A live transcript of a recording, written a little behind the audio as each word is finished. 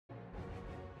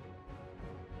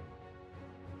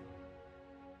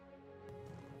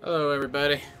Hello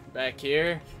everybody, back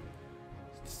here.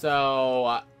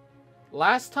 So,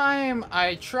 last time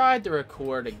I tried to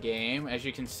record a game, as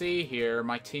you can see here,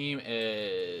 my team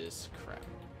is,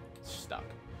 stuck.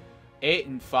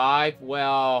 8-5.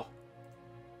 Well,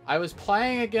 I was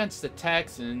playing against the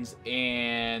Texans,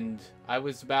 and I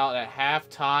was about at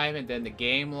halftime, and then the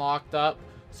game locked up,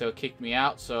 so it kicked me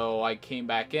out, so I came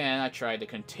back in. I tried to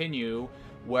continue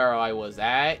where I was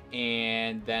at,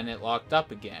 and then it locked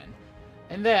up again.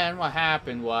 And then what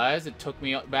happened was it took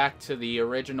me back to the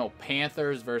original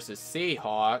Panthers versus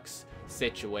Seahawks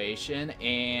situation,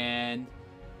 and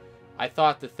I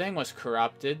thought the thing was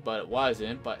corrupted, but it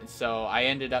wasn't. But so I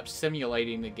ended up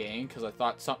simulating the game because I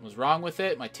thought something was wrong with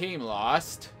it. My team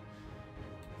lost.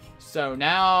 So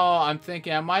now I'm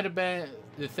thinking I might have been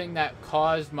the thing that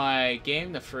caused my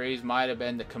game to freeze might have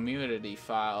been the community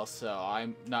file, so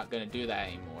I'm not going to do that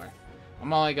anymore.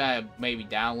 I'm only going to maybe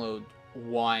download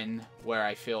one where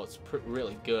I feel it's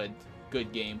really good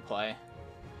gameplay,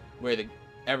 where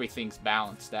everything's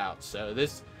balanced out. So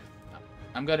this,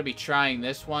 I'm going to be trying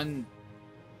this one,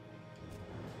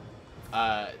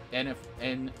 NFL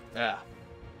on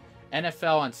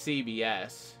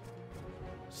CBS.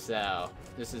 So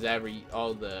this is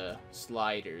all the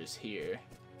sliders here.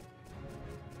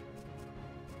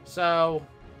 So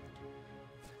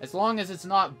as long as it's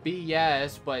not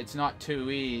BS, but it's not too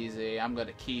easy, I'm going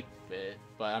to keep it.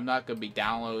 But I'm not going to be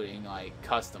downloading like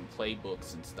custom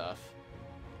playbooks and stuff.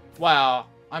 Well,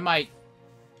 I might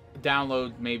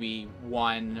download maybe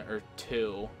 1 or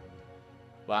 2.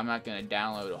 But I'm not going to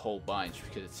download a whole bunch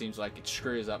because it seems like it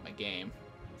screws up my game.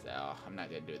 So I'm not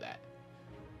going to do that.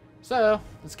 So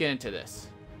let's get into this.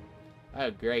 Oh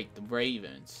great, the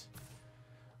Ravens.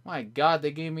 My God,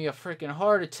 they gave me a freaking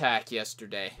heart attack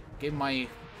yesterday. Gave my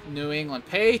New England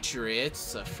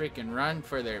Patriots a freaking run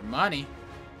for their money.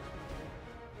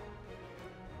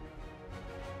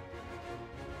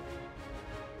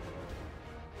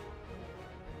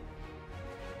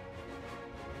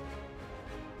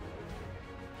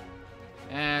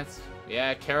 And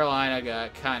yeah, Carolina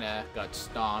kind of got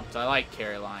stomped. I like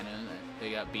Carolina. They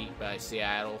got beat by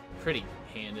Seattle pretty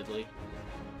handedly.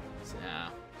 So,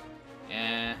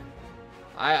 yeah,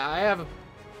 I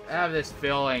have this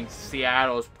feeling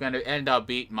Seattle's going to end up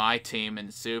beating my team in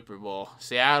the Super Bowl.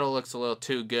 Seattle looks a little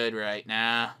too good right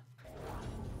now.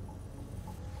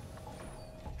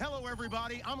 Hello,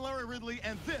 everybody. I'm Larry Ridley,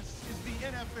 and this is the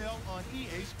NFL on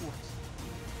EA Sports.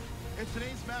 In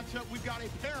today's matchup, we've got a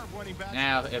pair of running backs.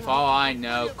 Now, if all I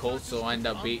know, Colts will end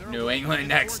up beating New England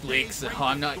next week, so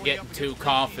I'm not getting too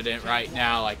confident right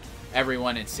now like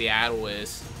everyone in Seattle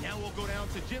is. Now we'll go down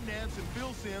to Jim Nance and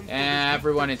Phil Simms. And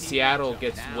everyone in Seattle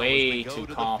gets way too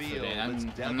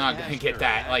confident. I'm not going to get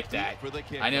that like that.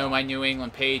 I know my New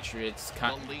England Patriots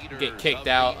get kicked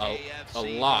out a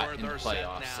lot in the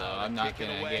playoffs, so I'm not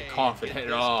going to get confident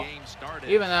at all.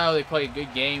 Even though they played a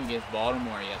good game against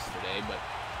Baltimore yesterday, but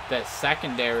the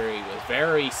secondary was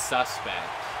very suspect.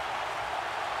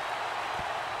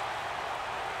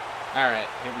 Alright,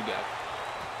 here we go.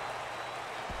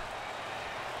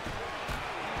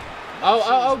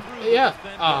 Oh, yeah.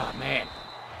 Oh, man.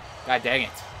 God dang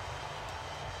it.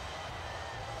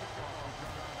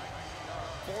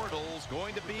 Bortles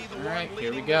going to be the one leading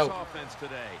here we go. This offense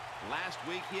today. Last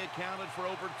week he accounted for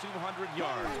over 200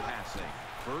 yards passing.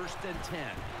 1st and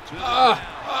 10. To the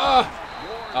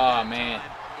oh, man.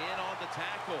 In on the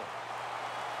tackle.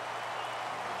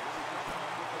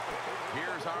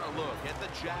 Here's our look at the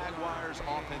Jaguars'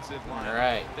 offensive line. All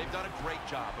right. They've done a great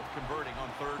job of converting on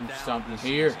 3rd down. Something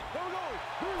here.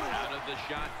 Out of the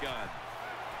shotgun.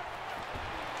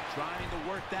 Trying to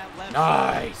work that left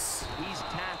nice. side. He's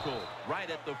tackled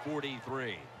right at the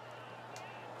 43.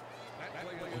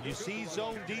 When you see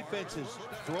zone defenses,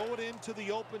 throw it into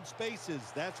the open spaces.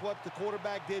 That's what the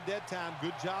quarterback did that time.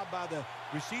 Good job by the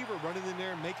receiver running in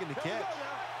there and making the catch.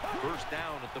 1st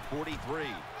down at the 43.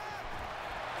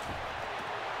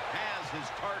 Has his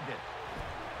target.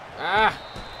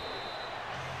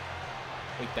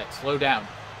 Take that. Slow down.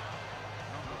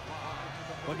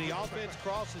 When the offense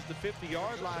crosses the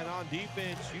 50-yard line on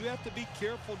defense, you have to be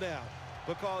careful now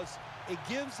because it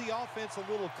gives the offense a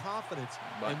little confidence.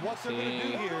 And what they're going to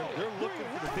do here, they're looking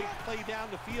for the big play down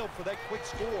the field for that quick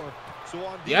score. So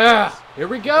on defense, yeah, here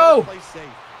we go. Play safe.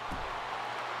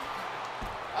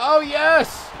 Oh,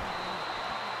 yes.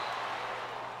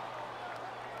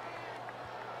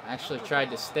 Actually tried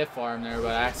to stiff arm there,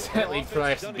 but I accidentally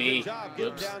pressed B.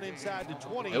 Oops.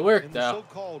 It worked though.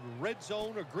 So-called red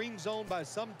zone or green zone by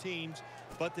some teams,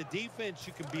 but the defense,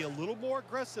 you can be a little more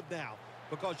aggressive now.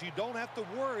 because you don't have to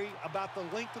worry about the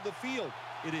length of the field.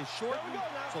 It is shortened,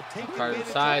 so take Card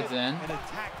advantage sides of it in. and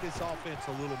attack this offense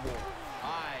a little more.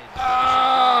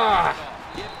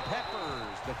 Give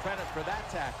Peppers the credit for that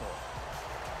tackle.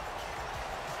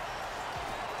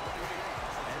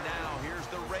 And now here's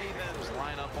the Ravens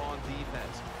line up on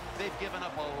defense. They've given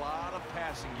up a lot of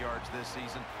passing yards this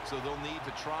season, so they'll need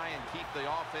to try and keep the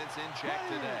offense in check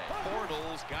today.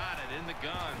 Bortles got it in the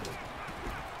gun.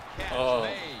 Catch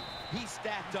made. He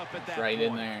stacked up at that right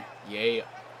point. in there. Yeah.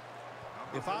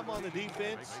 If I'm on the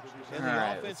defense and the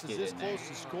Alright, offense let's is get this in there. close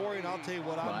to scoring, I'll tell you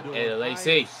what Come I'm on, doing. LAC.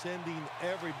 I am sending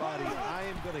everybody. I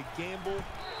am going to gamble.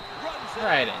 Runs it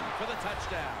Right in. for the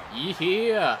touchdown.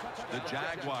 Yeah. The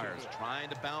Jaguars trying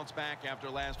to bounce back after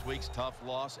last week's tough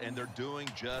loss, and they're doing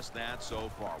just that so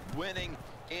far, winning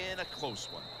in a close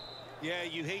one. Yeah,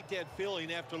 you hate that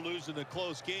feeling after losing a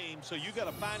close game, so you got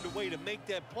to find a way to make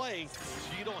that play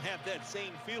so you don't have that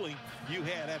same feeling you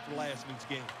had after last week's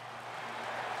game.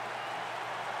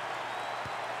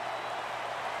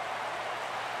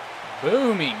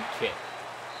 Booming kick.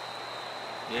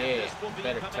 And Yeah. this will be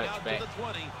Better coming touch out back. to the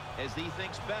 20 as he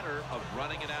thinks better of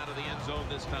running it out of the end zone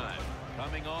this time.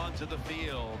 Coming on to the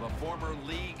field, the former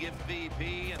league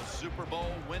MVP and Super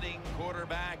Bowl winning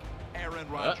quarterback, Aaron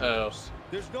Rodgers.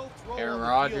 There's no throw Aaron on the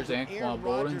Rodgers, field that Anquan Aaron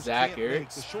Bolden, Rodgers Zach can't make.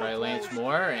 Ertz, The short Trey Lance throws,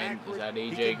 Moore, they're and is accurate. that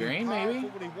He AJ can be Green, powerful maybe?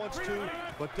 when he wants to,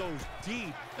 but those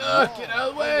deep, Get long, out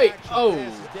of the way. action Oh.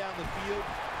 passes down the field,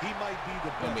 he might be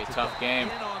the Gonna be a best tough today. game.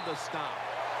 In on the stop.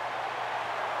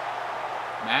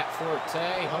 Matt Forte.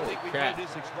 I Holy think we've crap. heard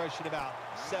this expression about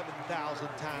 7,000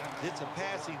 times. It's a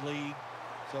passing league,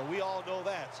 so we all know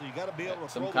that. So you got to be able to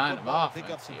Some throw kind the of football and pick up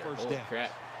offense some here. first Holy downs.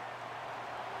 crap.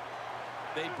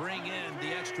 They bring in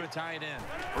the extra tight end.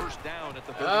 First down at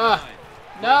the 39.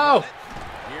 No.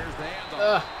 Here's the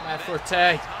handoff. Matt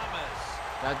Forte. Thomas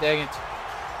God dang it.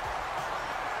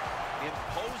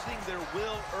 imposing their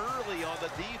will early on the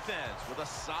defense with a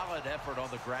solid effort on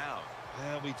the ground.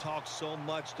 Well, we talk so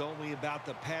much, don't we, about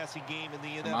the passing game in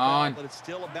the NFL, on. but it's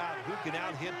still about who can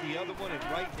out-hit the other one, and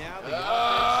right now, the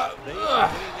offense, they are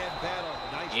winning that battle.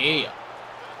 Nice Yeah. run.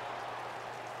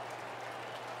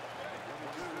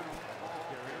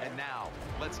 And now,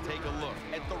 let's take a look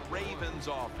at the Ravens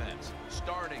offense,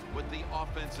 starting with the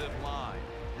offensive line.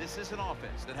 This is an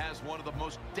offense that has one of the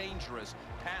most dangerous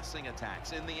passing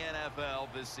attacks in the NFL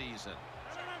this season.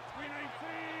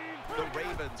 The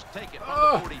Ravens take it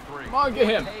from the 43. Come on, get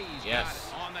him. Hayes Yes.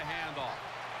 got it on the handoff.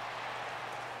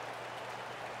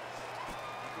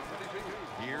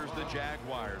 Here's the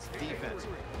Jaguars defense.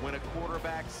 When a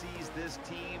quarterback sees this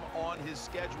team on his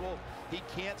schedule, he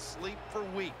can't sleep for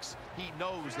weeks. He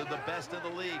knows they're the best in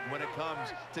the league when it comes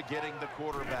to getting the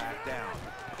quarterback down.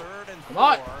 3rd and 4. Come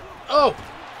on. Oh,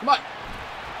 come on.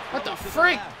 What the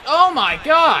freak? Oh my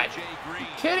God. Are you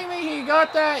kidding me? He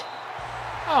got that?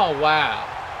 Oh, wow.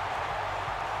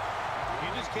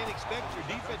 You just can't expect your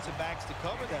defensive backs to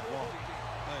cover that long.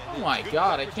 Oh my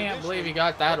God, I can't believe he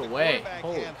got that away.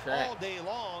 Holy crap. All day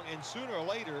long, and sooner or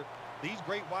later, these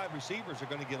great wide receivers are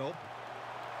going to get open.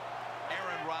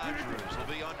 Aaron Rodgers will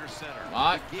be under center.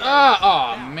 What? Again.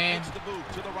 Oh, Now man. makes the move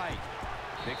to the right.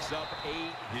 Picks up 8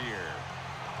 here.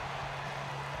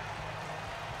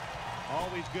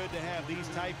 Always good to have these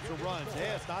types of runs.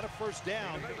 Yeah, it's not a first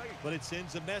down, but it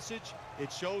sends a message.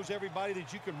 It shows everybody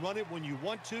that you can run it when you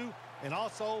want to, and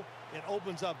also it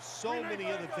opens up so many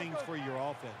other things for your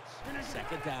offense.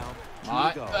 2nd down.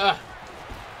 What? 2 to go.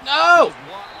 No!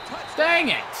 Dang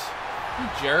it! You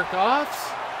jerk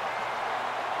offs.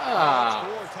 That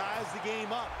score ties the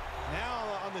game up. Now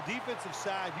on the defensive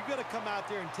side, you got to come out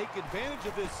there and take advantage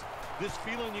of this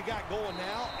feeling you got going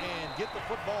now and get the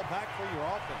football back for your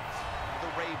offense. The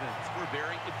Ravens were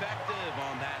very effective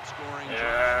on that scoring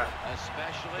Yeah. drive,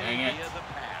 especially Dang it. via the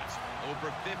pass. Over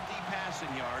 50 passing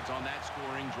yards on that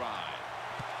scoring drive.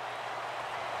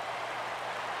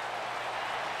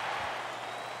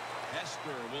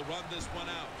 Hester will run this one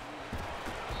out.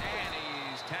 And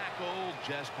he's tackled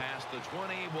just past the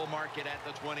 20. We'll mark it at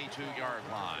the 22-yard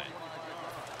line.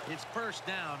 It's 1st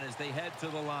down as they head to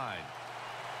the line.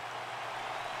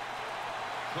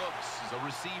 Cooks is a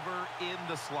receiver in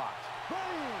the slot.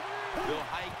 They'll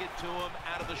hike it to him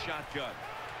out of the shotgun.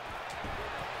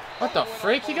 What the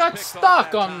freak? He got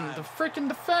stuck on the freaking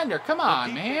defender. Come on,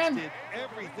 The man. defense did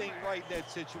everything right in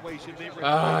that situation. They read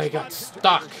Oh, the he got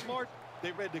spot, stuck. smart.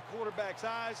 They read the quarterback's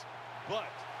eyes, but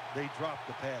they dropped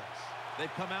the pass.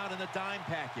 They've come out in the dime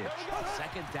package.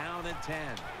 2nd down and 10.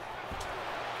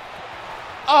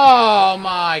 Oh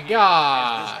my This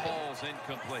God. ball's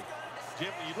incomplete. Jim,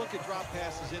 when you look at drop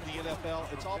passes in the NFL,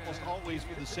 it's almost always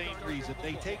for the same reason.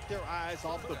 They take their eyes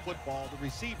off the football, the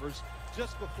receivers,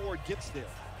 just before it gets there.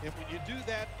 And when you do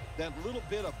that, that little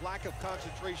bit of lack of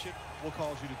concentration will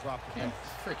cause you to drop the pass.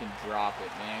 Freaking drop it,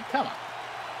 man. Come on.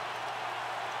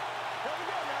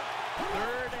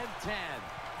 3rd and 10.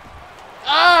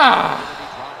 Ah!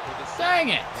 Dang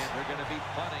it. And they're going to be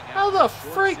punting. How the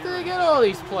freak did they get all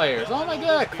these players? Oh my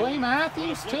God, Clay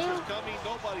Matthews too?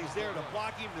 Nobody's there to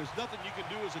block him. There's nothing you can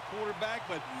do as a quarterback,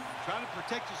 but try to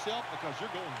protect yourself because you're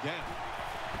going down.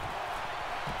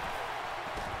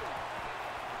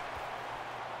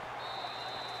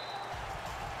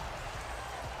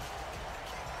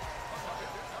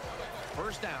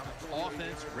 First down,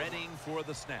 offense readying for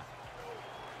the snap.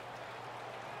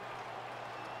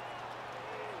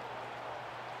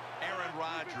 Aaron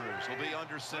Rodgers will be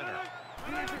under center.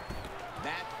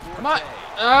 Come on.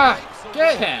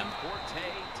 Get him. Forte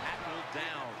tackled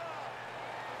down.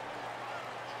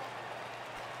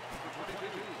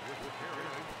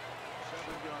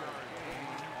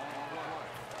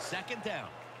 Second down.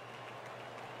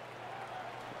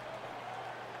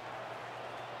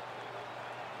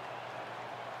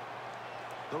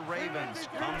 The Ravens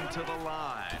come to the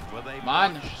line with a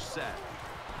bunch set.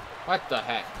 What the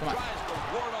heck? Come on. Tries to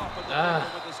ward off with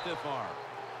a stiff arm.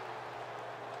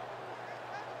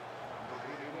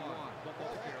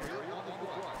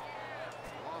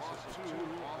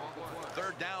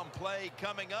 Third down play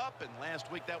coming up, and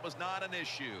last week that was not an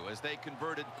issue as they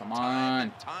converted time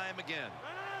and time again.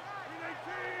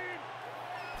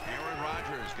 Aaron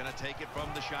Rodgers going to take it from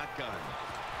the shotgun.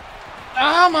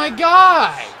 Oh my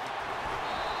God!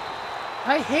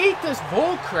 I hate this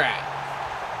bull crap.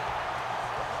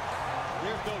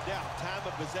 There's no doubt time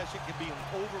of possession can be an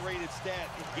overrated stat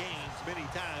in games many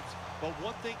times, but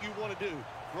one thing you want to do,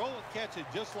 throw and catch it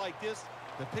just like this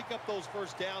to pick up those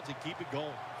first downs and keep it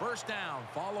going. First down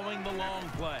following the long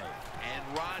play, and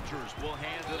Rodgers will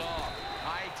hand it off.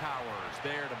 Hightower's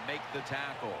there to make the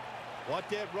tackle. What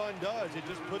that run does, it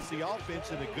just puts the offense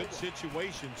in a good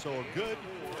situation, so a good,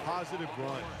 positive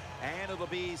run. And it'll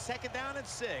be second down and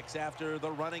 6 after the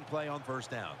running play on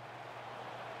first down.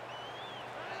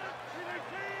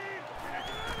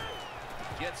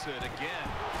 Gets it again,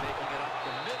 taking it up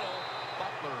the middle.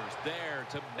 Butler's there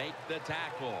to make the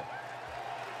tackle.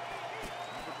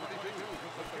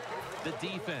 The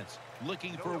defense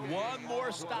looking for one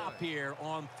more stop here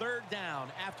on third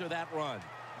down after that run.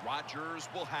 Rodgers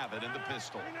will have it in the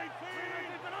pistol.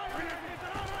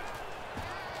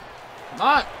 Come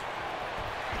on.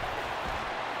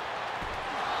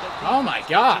 Oh my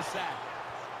God.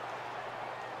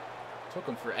 Took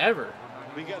him forever.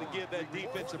 We got to give that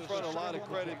defensive front a lot of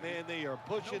credit, man. They are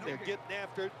pushing, they're getting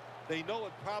after it. They know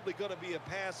it's probably going to be a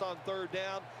pass on third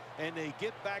down, and they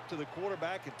get back to the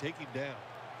quarterback and take him down.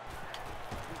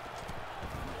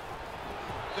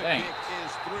 The kick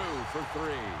is through for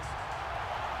 3.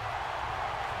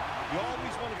 You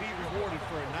always want to be rewarded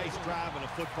for a nice drive in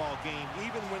a football game,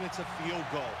 even when it's a field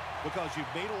goal, because you've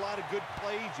made a lot of good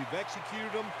plays, you've executed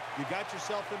them, you got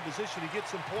yourself in position to get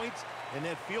some points, and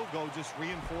that field goal just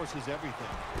reinforces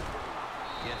everything.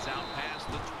 Gets out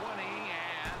past the 20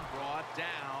 and brought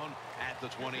down at the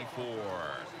 24.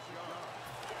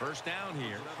 First down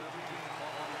here.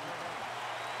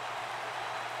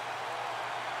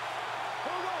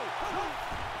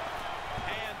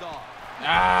 Handoff.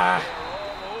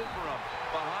 All over him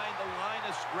behind the line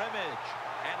of scrimmage,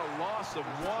 and a loss of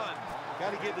 1.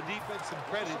 Got to give the defense some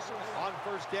credit on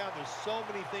first down. There's so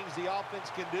many things the offense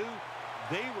can do.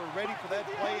 They were ready for that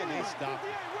play, and they stopped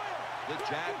it. The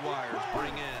Jaguars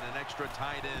bring in an extra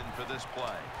tight end for this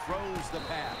play. Throws the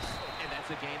pass, and that's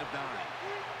a gain of 9.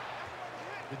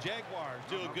 The Jaguars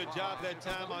do a good job that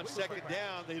time on second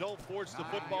down. They don't force the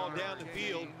football down the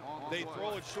field. They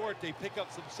throw it short. They pick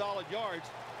up some solid yards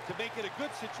to make it a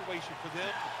good situation for them.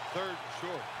 Third and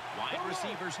short. Wide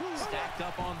receivers stacked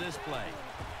up on this play.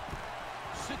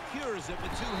 Secures it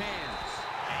with 2 hands.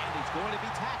 And he's going to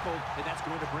be tackled, and that's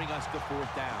going to bring us to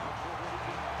fourth down.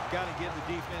 Got to give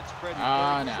the defense credit.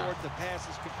 Short, the pass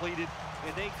is completed,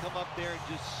 and they come up there and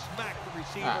just smack the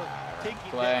receiver, take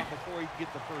him down before he can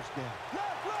get the first down.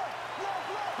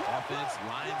 Offense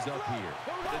lines up here.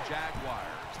 The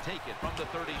Jaguars take it from the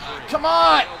 33. Come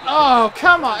on! Oh,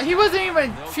 come on! He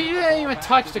didn't even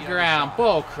touch the ground.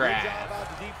 Bull crap. Good job by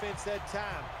the defense that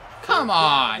time. Come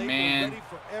on, man. Ready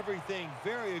for everything.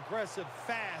 Very aggressive,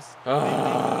 fast.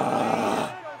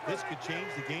 This could change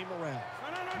the game around.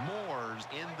 Moore's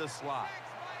in the slot.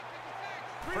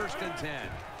 First and 10.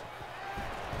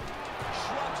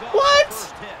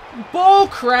 What? Bull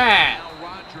crap. Now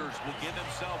Rodgers will give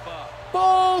himself up.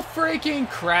 Bull freaking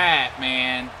crap,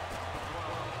 man.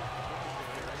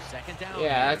 Second down.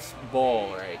 Yeah, that's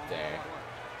bull right there.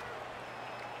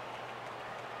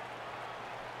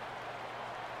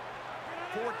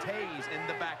 Forte's in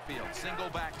the backfield. Single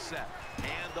back set.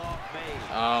 Handoff made.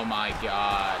 Oh my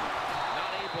God.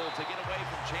 Not able to get away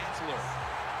from Chancellor.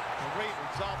 The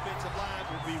Ravens offensive line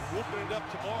will be whooping it up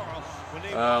tomorrow when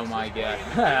they Oh my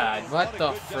God. What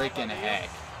the freaking heck?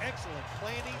 Excellent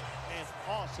planning and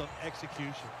awesome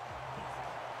execution.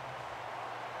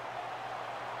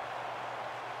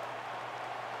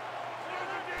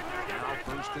 Now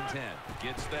 1st and 10.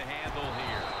 Gets the handle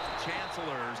here.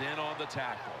 Chancellor's in on the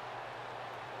tackle.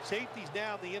 Safeties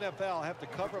now in the NFL have to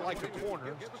cover like a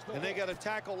corner, and they got to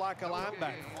tackle like a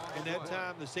linebacker. And that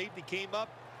time the safety came up,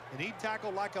 and he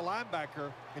tackled like a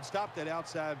linebacker and stopped that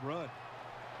outside run.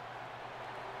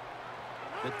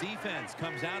 The defense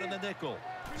comes out in the nickel.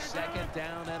 2nd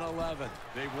down and 11.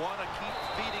 They want to keep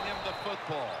feeding him the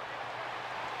football.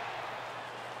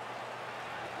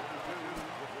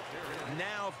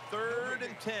 Now 3rd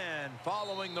and 10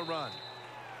 following the run.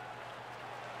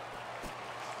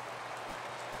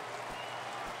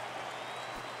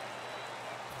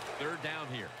 Third down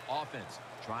here. Offense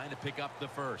trying to pick up the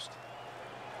first.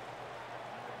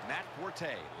 Matt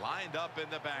Forte lined up in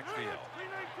the backfield.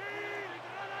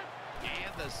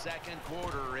 And the 2nd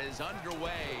quarter is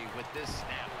underway with this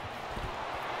snap.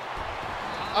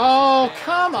 Oh,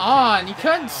 come on. You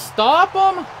couldn't stop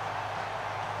him?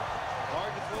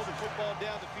 Hard to throw the football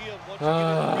down the field once you get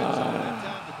in the red zone. That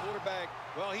time the quarterback,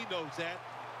 well, he knows that.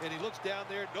 And he looks down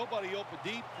there, nobody open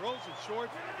deep, throws it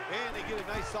short, and they get a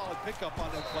nice solid pickup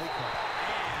on that play call.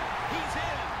 He's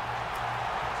in.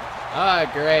 Ah,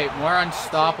 great. More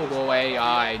unstoppable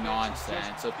AI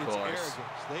nonsense, of course.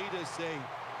 Arrogance. They just say,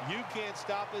 you can't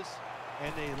stop us,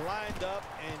 and they lined up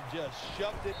and just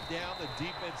shoved it down the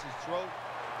defense's throat.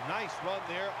 Nice run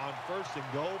there on 1st and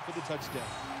goal for the touchdown.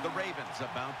 The Ravens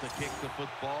about to kick the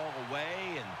football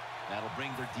away, and that'll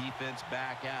bring their defense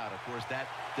back out. Of course, that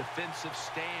defensive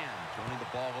stand, turning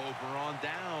the ball over on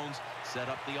downs, set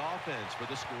up the offense for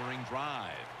the scoring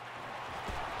drive.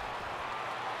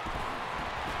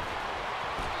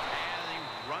 And he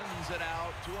runs it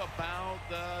out to about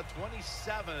the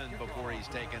 27 before he's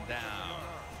taken down.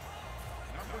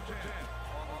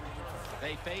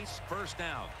 They face 1st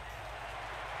down.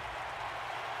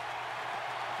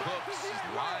 Cooks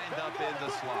lined up in the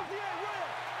slot.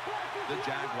 The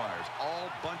Jaguars all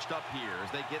bunched up here as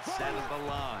they get set at the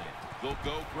line. They'll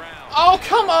go ground. Oh,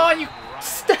 come on. You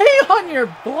stay on your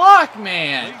block,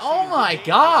 man. Oh, my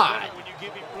God. When you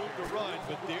give him room to run,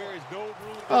 but there is no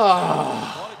room to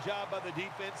What a job by the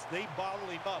defense. They bottle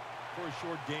him up for a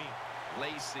short gain.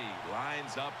 Lacey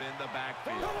lines up in the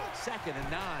backfield. 2nd and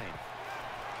 9.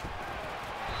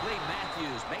 Lee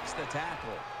Matthews makes the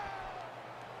tackle.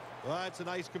 Well, that's a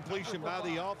nice completion by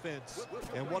the offense.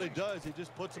 And what it does, it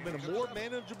just puts them in a more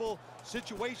manageable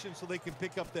situation so they can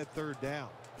pick up that 3rd down.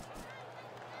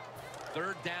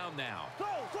 3rd down now. Go,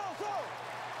 go, go!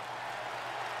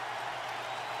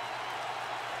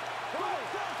 Go,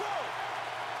 go, go!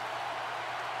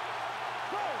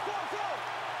 Go, go, go!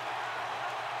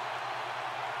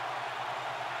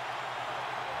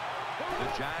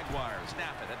 The Jaguars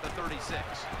snap it at the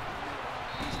 36.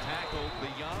 He's tackled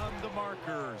beyond the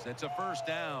markers. It's a 1st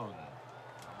down.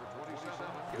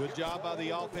 Good job by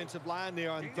the offensive line there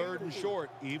on 3rd and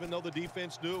short. Even though the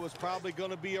defense knew it was probably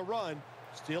going to be a run,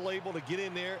 still able to get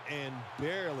in there and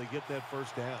barely get that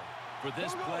 1st down. For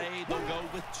this play, they'll go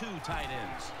with 2 tight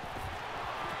ends.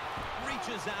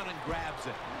 Reaches out and grabs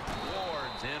it.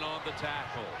 Ward's in on the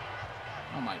tackle.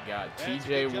 Oh, my God.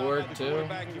 TJ Ward, too.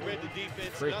 He read the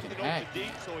defense, Freaking nothing heck. open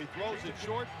deep, so he throws it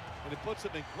short, and it puts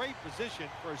him in great position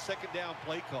for a 2nd down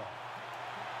play call.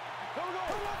 Go,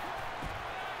 go, go!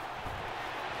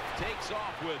 Takes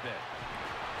off with it.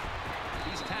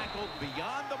 He's tackled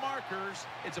beyond the markers.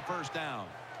 It's a 1st down.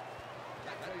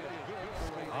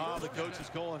 The coach is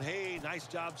going, hey, nice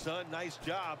job, son, nice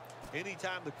job.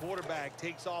 Anytime the quarterback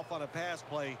takes off on a pass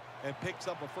play and picks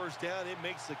up a 1st down, it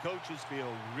makes the coaches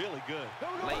feel really good.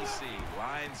 Lacey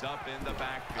lines up in the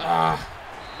backfield.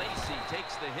 Lacey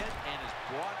takes the hit and is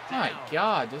brought down. My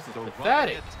God, this is The pathetic.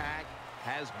 running attack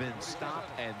has been stopped,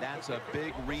 and that's a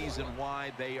big reason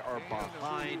why they are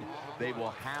behind. They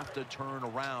will have to turn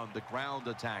around the ground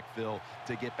attack, Phil,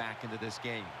 to get back into this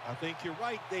game. I think you're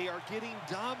right. They are getting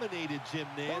dominated, Jim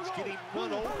Nance, getting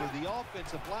run over. The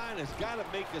offensive line has got to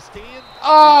make a stand.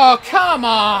 Oh, come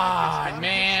on,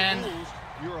 man.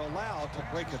 You're allowed to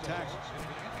break a tackle.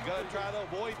 You got to try to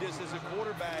avoid this as a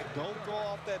quarterback. Don't throw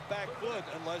off that back foot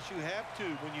unless you have to.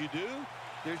 When you do,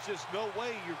 there's just no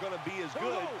way you're going to be as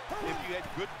good if you had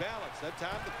good balance. That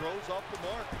time the throw's off the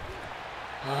mark.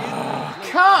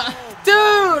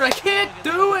 Dude, I can't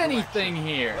do anything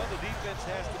here. Well, the defense defense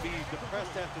has to be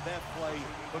depressed after that play,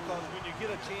 because when you get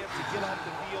a chance to get off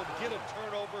the field, get a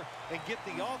turnover, and get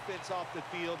the offense off the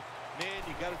field, man,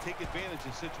 you got to take advantage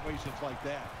of situations like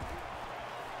that.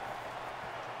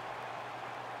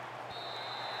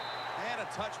 And a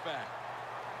touchback.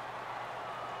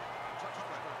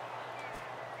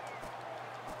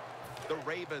 The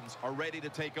Ravens are ready to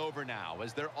take over now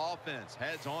as their offense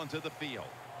heads onto the field.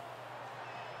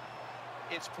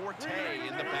 It's Forte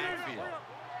in the backfield.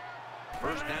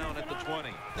 First down at the 20.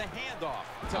 The handoff.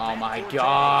 Oh my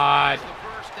God. The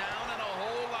first down and a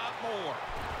whole lot more.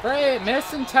 Great,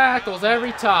 missing tackles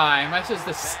every time. That's just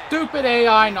the stupid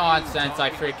AI nonsense I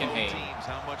freaking hate.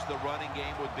 How much the running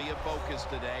game would be a focus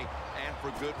today, and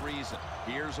for good reason.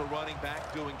 Here's a running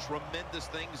back doing tremendous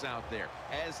things out there,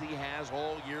 as he has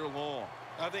all year long.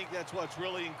 I think that's what's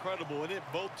really incredible, and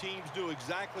both teams do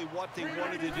exactly what they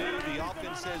wanted to do. The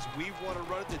offense says we want to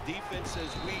run it. The defense says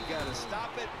we got to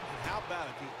stop it. And how about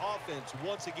it? The offense,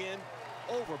 once again,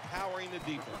 overpowering the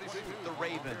defense. The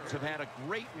Ravens have had a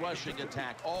great rushing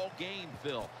attack all game,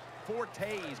 Phil.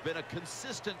 Forte's been a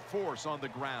consistent force on the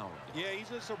ground. Yeah, he's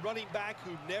just a running back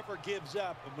who never gives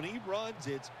up. And when he runs,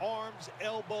 it's arms,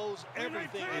 elbows,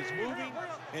 everything is moving,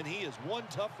 and he is one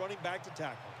tough running back to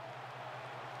tackle.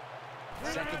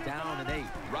 Second down and 8.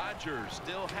 Rodgers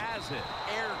still has it.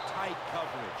 Airtight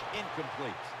coverage.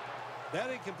 Incomplete. That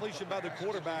incompletion by the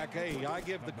quarterback, hey, I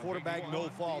give the quarterback no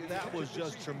fault. That was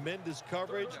just tremendous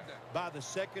coverage by the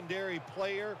secondary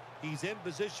player. He's in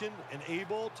position and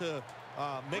able to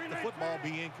make the football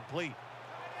be incomplete.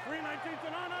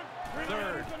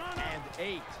 Third and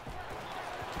 8.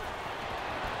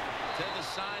 To the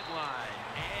sideline.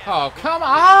 Oh, come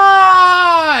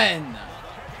on!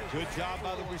 Good job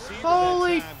by the receiver.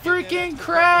 Holy freaking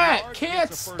crap!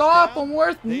 Can't stop them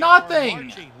worth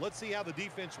nothing. Let's see how the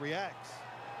defense reacts.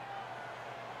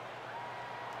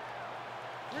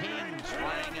 King's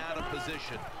flying out of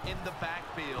position in the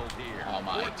backfield here. Oh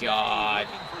my God.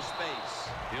 Looking for space.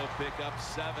 He'll pick up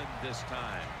 7 this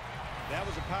time. That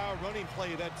was a power running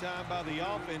play that time by the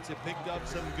offense. It picked up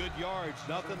some good yards.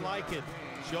 Nothing like it.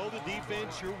 Show the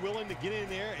defense you're willing to get in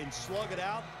there and slug it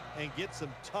out and get some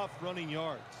tough running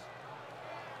yards.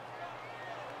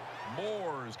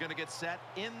 Moore is going to get set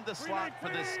in the slot for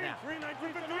this snap.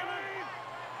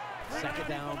 Second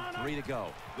down, 3 to go.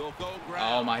 They'll go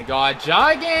ground. Oh my God,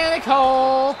 gigantic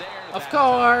hole! Of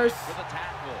course. For the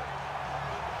tackle.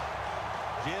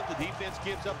 Jim, the defense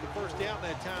gives up the first down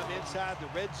that time inside the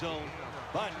red zone,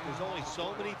 but there's only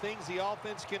so many things the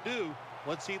offense can do.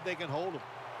 Let's see if they can hold them.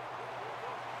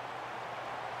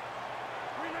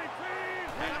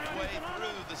 Halfway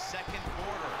through the second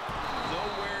quarter.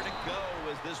 Nowhere to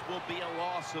go, as this will be a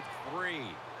loss of 3.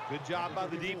 Good job by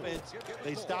the defense.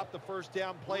 They stopped the first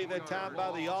down play that time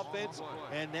by the offense,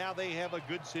 and now they have a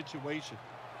good situation.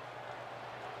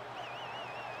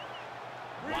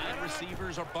 Wide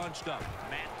receivers are bunched up.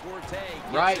 Matt Forte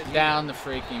Right down the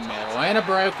freaking middle. And a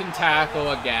broken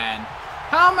tackle again.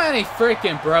 How many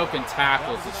freaking broken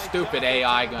tackles is stupid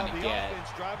AI going to get?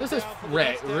 This is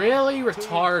really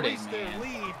retarded,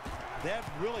 man. That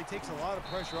really takes a lot of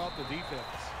pressure off the defense.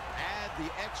 Add the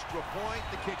extra point.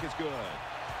 The kick is good.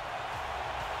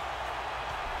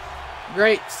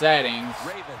 Great settings.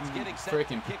 Ravens getting set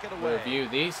Freaking to kick it away. review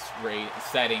these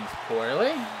settings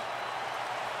poorly.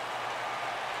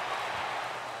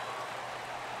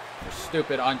 Your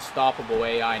stupid, unstoppable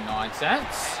AI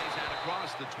nonsense. He's out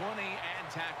across the 20 and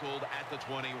tackled at the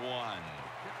 21.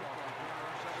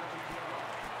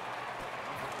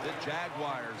 The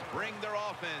Jaguars bring their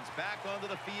offense back onto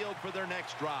the field for their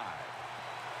next drive.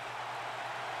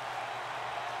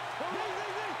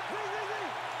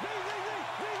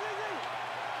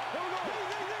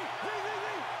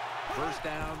 First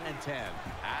down and 10.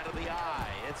 Out of the eye,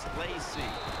 it's Lacey.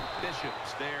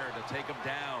 Bishop's there to take him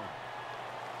down.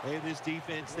 Hey, this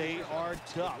defense, they are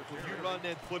tough. When you run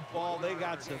that football, they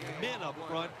got some men up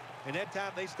front, and that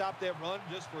time they stopped that run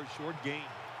just for a short gain.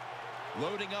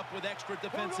 Loading up with extra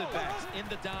defensive backs in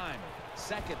the dime.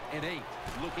 Second and 8.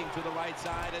 Looking to the right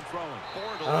side and throwing.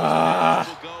 Bortles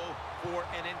will go for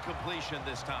an incompletion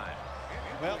this time.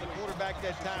 Well, the quarterback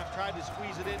that time tried to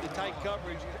squeeze it into tight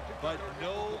coverage, but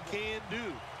no can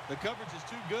do. The coverage is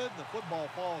too good, and the football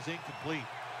falls incomplete.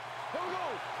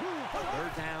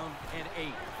 Third down and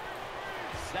 8.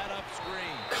 Set up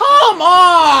screen. Come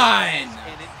on! An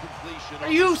incompletion. Are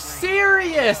you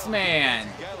serious, man?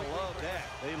 You gotta love that.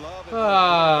 They love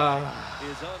it.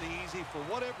 Is uneasy for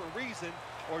whatever reason,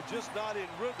 or just not in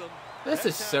rhythm. This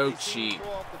is so cheap.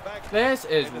 This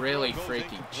is really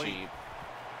freaking cheap.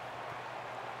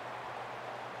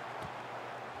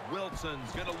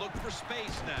 Wilson's going to look for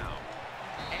space now.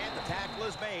 And the tackle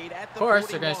is made at the Of course,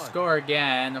 41. they're going to score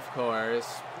again, of course.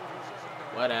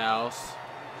 What else?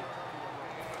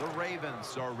 The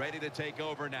Ravens are ready to take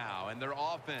over now, and their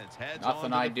offense heads on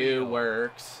Nothing to I the do field.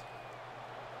 works.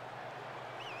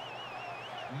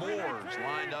 Moore's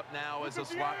lined up now as a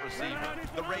slot receiver.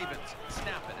 The Ravens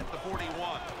snap it at the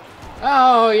 41.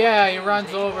 Oh, yeah, he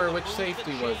runs over. Which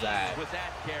safety was that? With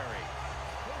that carry.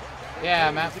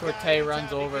 Yeah, Matt Forte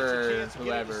runs over Secondary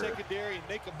whoever. and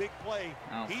make a big play.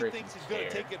 I don't He freaking thinks he's going care.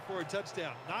 to take it for a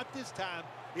touchdown. Not this time.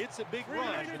 It's a big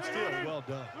run, but still well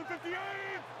done.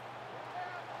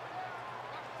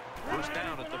 First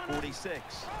down at the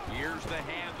 46. Here's the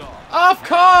handoff. Of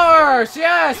course,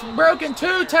 yes, broken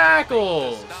 2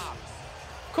 tackles.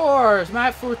 Of course,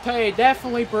 Matt Forte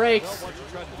definitely breaks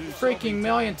freaking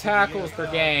million tackles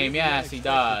per game. Yes, he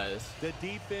does. The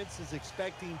defense is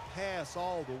expecting pass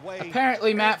all the way.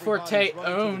 Apparently, Matt Forte Everybody's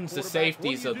running to owns the quarterback.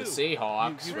 safeties What of do the you do?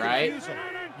 Seahawks, You right? confuse them.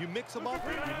 You mix them up,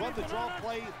 you run the draw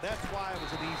play. That's why it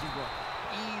was an easy run.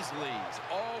 Easley's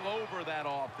all over that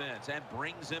offense and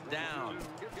brings him down.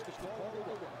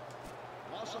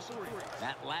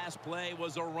 That last play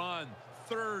was a run.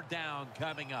 Third down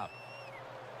coming up.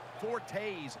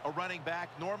 Forte's a running back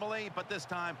normally, but this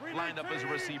time lined up as a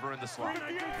receiver in the slot.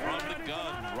 From the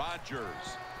gun,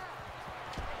 Rodgers.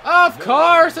 Of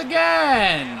course,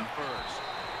 again. First.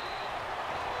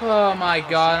 Oh my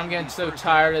God, I'm getting so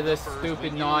tired of this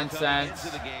stupid nonsense.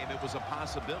 Into the game, it was a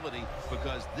possibility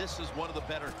because this is one of the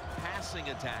better passing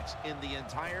attacks in the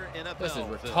entire NFL. This is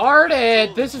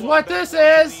retarded. This is what this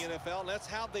is. The NFL, that's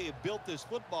how they have built this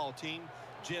football team.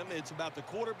 Jim, it's about the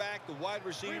quarterback, the wide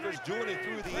receivers doing it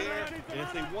through the air, and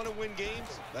if they want to win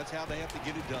games, that's how they have to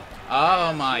get it done.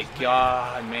 Oh my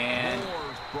God, man.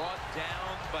 Moore's brought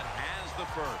down, but has the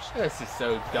first. This is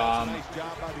so That's dumb. a nice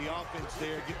job by the offense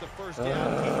there. Get the first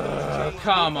down. Keep those chains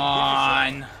Come moving. Give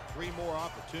on. yourself 3 more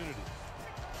opportunities.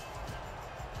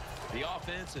 The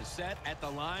offense is set at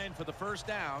the line for the first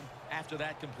down after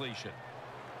that completion.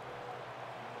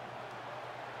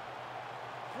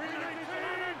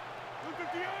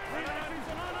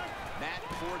 Matt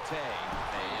Forte,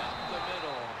 up the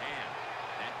middle, and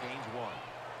that gains 1.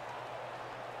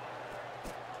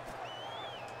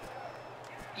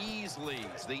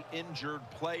 Easley's the injured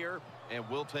player, and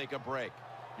we'll take a break.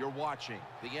 You're watching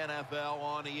the NFL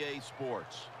on EA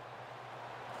Sports.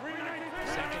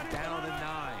 Second down and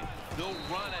 9. They'll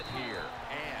run it here,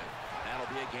 and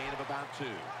that'll be a gain of about 2.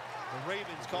 The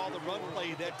Ravens call the run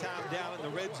play that time down in the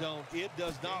red zone. It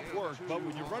does not work, but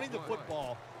when you're running the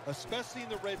football, especially in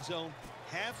the red zone,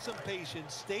 have some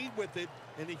patience, stay with it,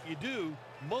 and if you do,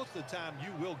 most of the time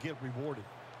you will get rewarded.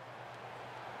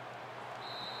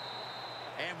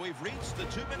 And we've reached the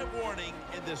 2-minute warning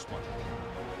in this one.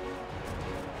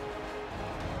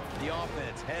 The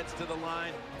offense heads to the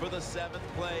line for the 7th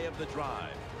play of the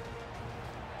drive.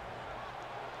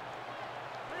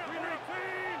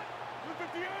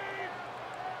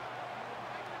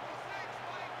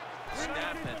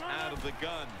 Snapping out of the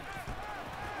gun.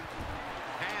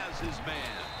 Has his man.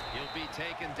 He'll be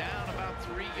taken down about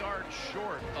 3 yards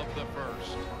short of the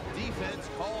first. Defense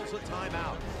calls a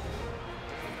timeout.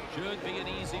 Should be an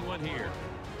easy one here.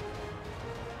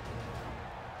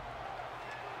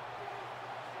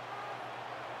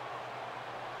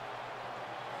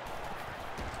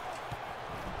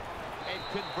 And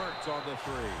converts on the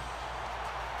 3.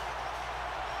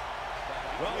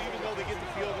 Well, even though they get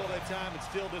the field goal that time, it's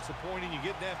still disappointing. You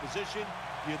get in that position,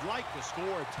 you'd like to score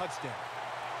a touchdown.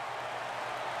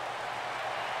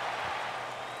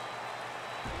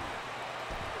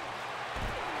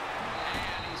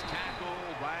 And he's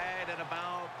tackled right at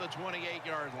about the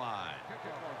 28-yard line.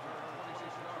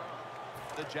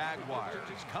 The Jaguars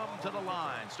come to the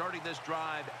line, starting this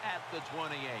drive at the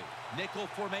 28. Nickel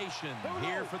formation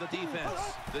here for the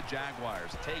defense. The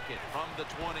Jaguars take it from the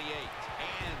 28,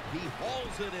 and he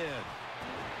hauls it in.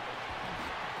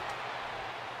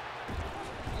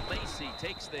 Lacey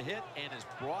takes the hit and is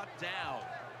brought down.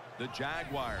 The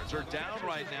Jaguars are down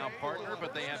right now, partner,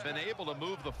 but they have been able to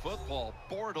move the football.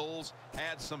 Bortles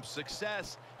had some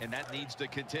success, and that needs to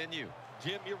continue.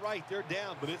 Jim, you're right. They're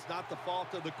down, but it's not the fault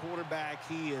of the quarterback.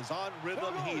 He is on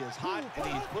rhythm. He is hot, and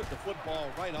he's put the football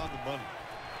right on the money.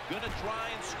 Gonna try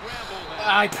and scramble now.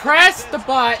 I pressed the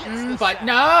button, but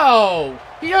no!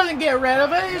 He doesn't get rid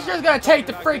of it. He's just gonna take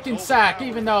the freaking sack,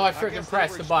 even though I freaking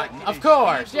pressed the button. Of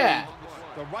course, yeah.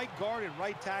 The right guard and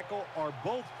right tackle are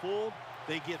both full.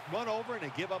 They get run over and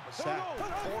they give up a sack.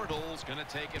 Bortles gonna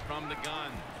take it from the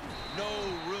gun. No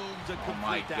room to complete Oh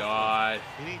my that God.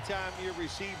 Anytime your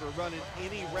receiver running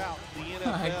any route in the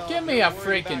NFL, Give me they're a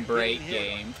worried freaking about break, getting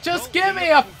hit. game. Just Don't give be me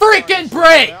a afraid to freaking start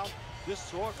break! out. Just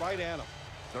throw it right at him.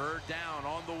 Third down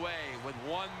on the way with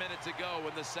 1 minute to go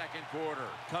in the second quarter.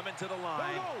 Coming to the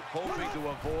line, hoping to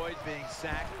avoid being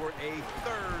sacked for a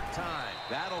third time.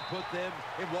 That'll put them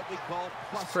in what we call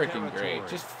plus freaking territory. great.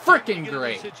 Just freaking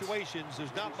great. In these situations,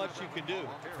 there's not much you can do.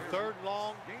 Third and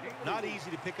long, not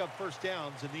easy to pick up first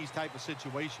downs in these type of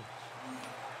situations.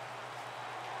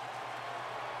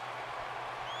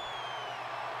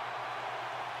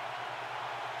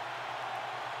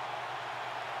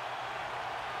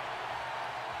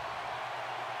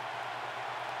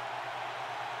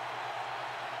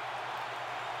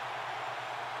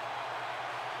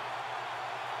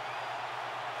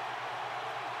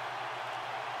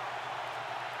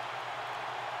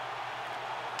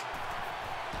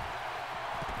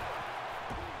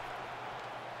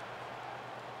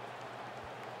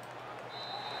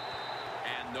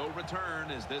 No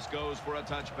return as this goes for a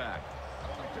touchback.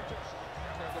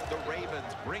 The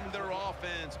Ravens bring their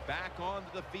offense back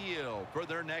onto the field for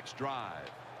their next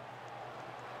drive.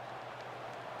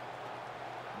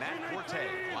 Matt Forte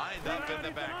lined up in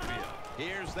the backfield.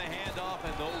 Here's the handoff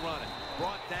and they'll run it.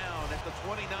 Brought down at the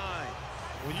 29.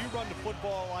 When you run the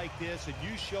football like this and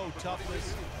you show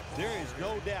toughness, there is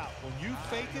no doubt when you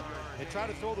fake it and try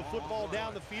to throw the football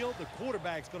down the field, the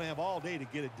quarterback's going to have all day to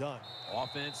get it done.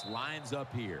 Offense lines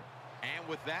up here. And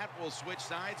with that, we'll switch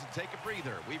sides and take a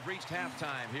breather. We've reached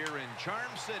halftime here in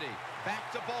Charm City.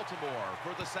 Back to Baltimore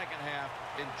for the second half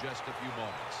in just a few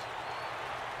moments.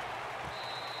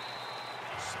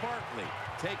 Smartly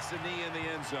takes the knee in the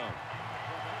end zone.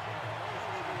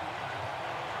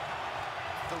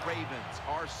 The Ravens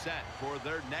are set for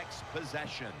their next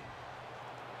possession.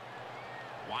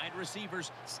 Wide receivers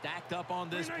stacked up on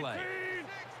this play.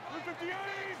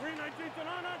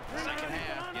 Second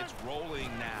half gets rolling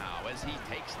now as he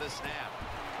takes the snap.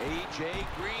 A.J.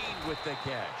 Green with the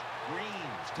catch.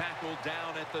 Green's tackled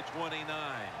down at the 29.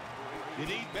 You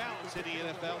need balance in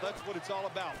the NFL. That's what it's all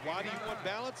about. Why do you want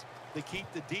balance? To keep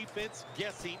the defense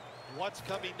guessing what's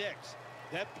coming next.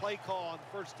 That play call on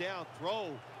first down throw.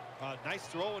 Nice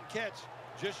throw and catch,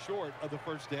 just short of the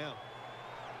first down.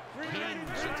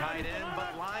 King's a tight end,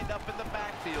 but lined up in the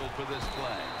backfield for this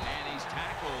play. And he's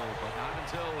tackled, but not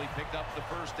until he picked up the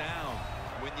first down.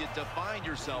 When you define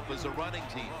yourself as a running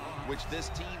team, which this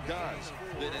team does,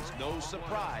 then it's no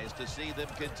surprise to see them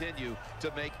continue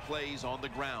to make plays on the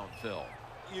ground, Phil.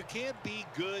 You can't be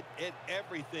good at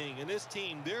everything. And this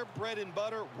team, their bread and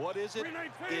butter, what is it?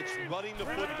 It's running the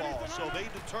football. So they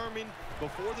determined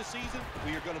before the season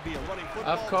we are going to be a running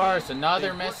football Of course, team.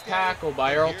 another missed tackle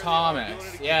by Earl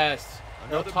Thomas. Yes,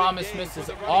 Earl Thomas misses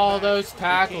all those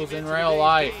tackles in real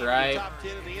life, right? Top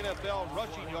 10 in the NFL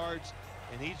rushing yards,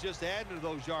 and he's just adding to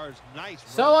those yards. Nice.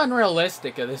 So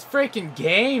unrealistic of this freaking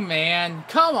game, man.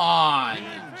 Come on.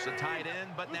 It's a tight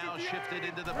end, but now shifted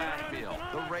into the backfield.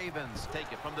 The Ravens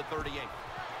take it from the 38.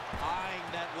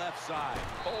 Eyeing that left side.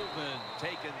 Bolden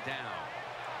taken down.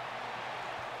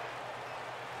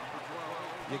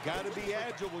 You got to be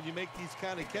agile when you make these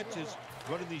kind of catches,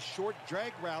 running these short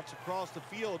drag routes across the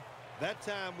field. That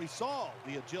time we saw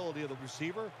the agility of the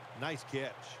receiver. Nice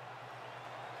catch.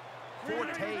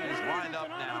 Forte is lined up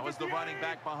now as the running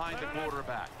back behind the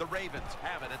quarterback. The Ravens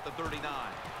have it at the 39.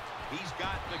 He's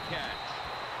got the catch.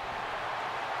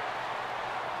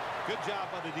 Good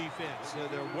job by the defense.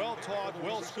 They're well taught,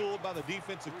 well schooled by the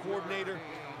defensive coordinator.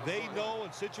 They know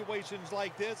in situations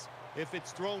like this, if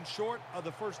it's thrown short of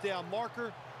the first down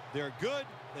marker, they're good.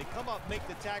 They come up, make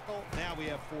the tackle. Now we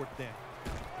have fourth down.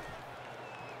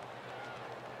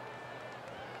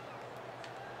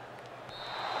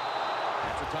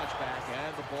 That's a touchback,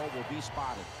 and the ball will be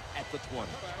spotted at the 20.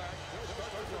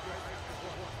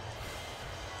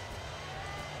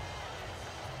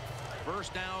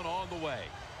 First down on the way.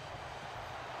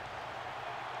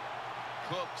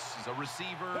 Cooks is a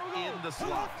receiver in the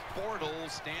slot.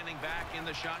 Bortles standing back in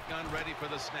the shotgun, ready for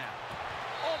the snap.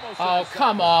 Oh,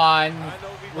 come on.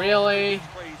 Really?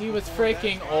 He was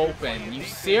freaking open. You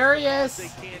serious?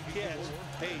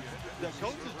 Hey, the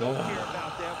coaches don't care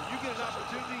about that. When you get an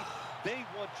opportunity, they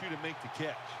want you to make the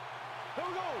catch.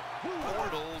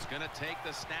 Bortles going to take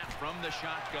the snap from the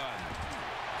shotgun.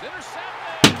 It's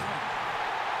intercepted.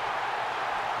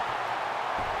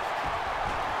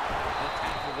 The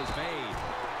tackle is made.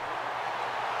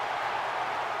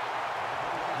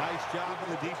 Nice job on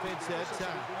the defense that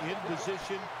time. In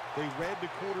position, they read the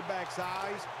quarterback's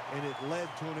eyes, and it led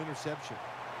to an interception.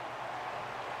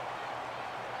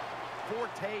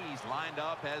 Forte's lined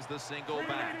up as the single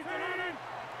back.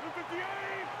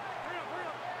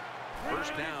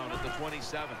 First down at the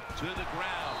 27. To the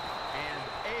ground. And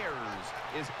Ayers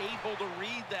is able to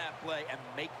read that play and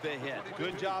make the hit.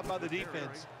 Good job by the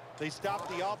defense. They stopped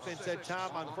the offense that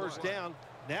time on first down.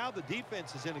 Now the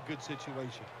defense is in a good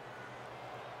situation.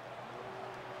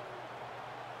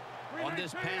 On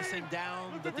this passing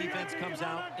down, the defense comes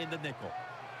out in the nickel.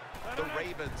 The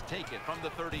Ravens take it from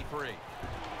the 33.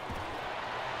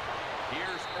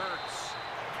 Here's Ertz.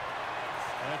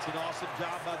 That's an awesome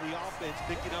job by the offense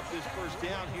picking up this first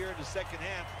down here in the second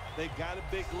half. They've got a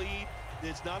big lead.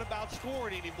 It's not about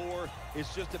scoring anymore.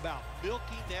 It's just about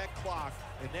milking that clock,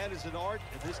 and that is an art,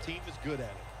 and this team is good at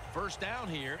it. First down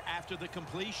here after the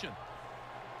completion.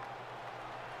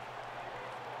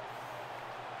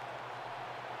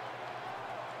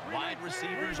 Wide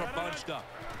receivers are bunched up.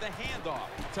 The handoff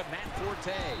to Matt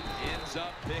Forte ends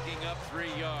up picking up 3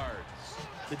 yards.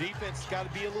 The defense has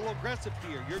got to be a little aggressive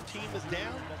here. Your team is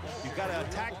down. You've got to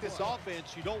attack this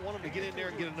offense. You don't want them to get in there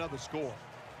and get another score.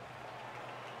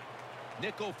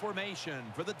 Nickel formation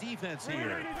for the defense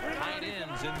here. Tight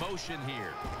ends in motion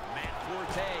here. Matt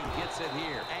Forte gets it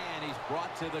here, and he's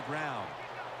brought to the ground.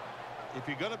 If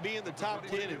you're going to be in the top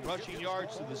 10 in rushing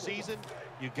yards to the season,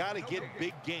 you got to get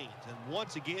big gains. And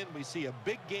once again, we see a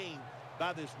big gain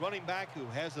by this running back who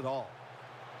has it all.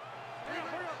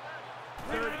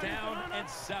 3rd down and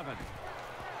 7.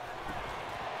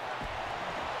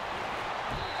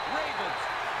 Ravens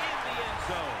in the end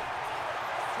zone.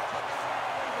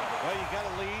 Well, you got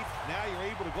a lead. Now you're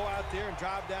able to go out there and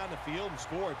drive down the field and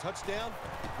score a touchdown.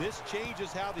 This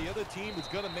changes how the other team is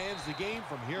going to manage the game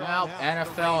from here on out.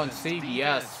 NFL and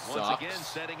CBS sucks. Once again,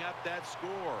 setting up that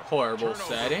score. Horrible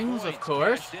settings, of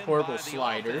course. Horrible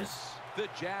sliders. The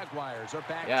Jaguars are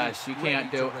back. Yes, you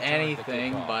can't do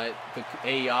anything, but the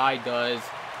AI does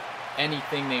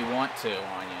anything they want to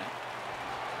on you.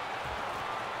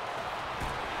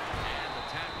 And the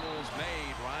tackle's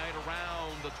made right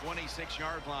around the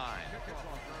 26-yard line.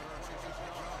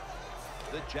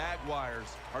 The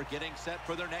Jaguars are getting set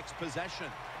for their next possession.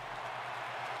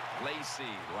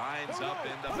 Lacey lines up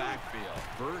in the backfield.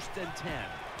 1st and 10.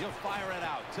 He'll fire it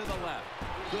out to the left.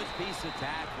 Good piece of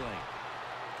tackling.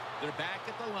 They're back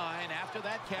at the line after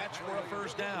that catch for a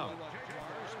first down.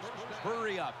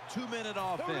 Hurry up, 2-minute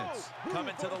offense.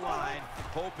 Coming to the line,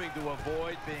 hoping to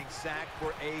avoid being sacked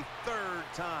for a 3rd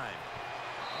time.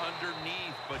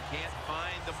 Underneath, but can't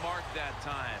find the mark that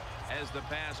time as the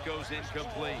pass goes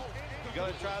incomplete. You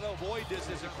got to try to avoid this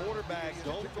as a quarterback.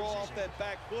 Don't throw off that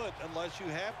back foot unless you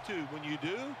have to. When you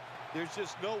do, there's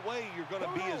just no way you're going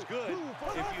to be as good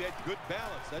if you had good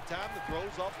balance. That time the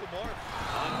throw's off the mark.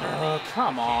 Oh,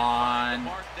 come on.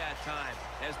 Mark that time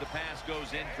as the pass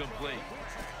goes incomplete.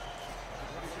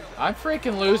 I'm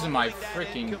freaking losing my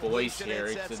freaking voice here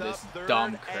to this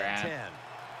dumb crap.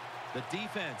 The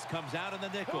defense comes out in the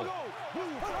nickel.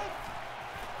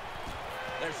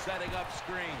 They're setting up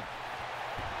screen.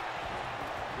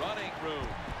 Running room.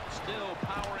 Still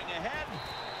powering ahead.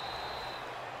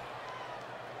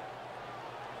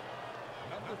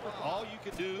 All you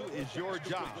can do is your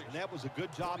job, and that was a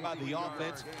good job by the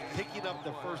offense, picking up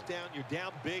the first down. You're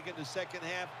down big in the second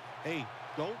half. Hey,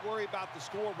 don't worry about the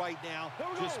score right now.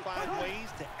 Just find ways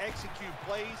to execute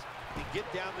plays and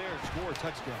get down there and score a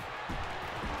touchdown.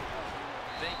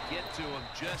 They get to him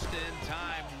just in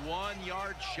time, 1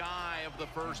 yard shy of the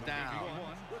first down.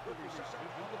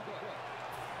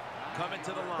 Coming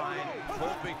to the line,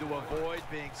 hoping to avoid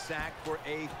being sacked for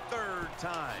a 3rd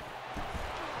time.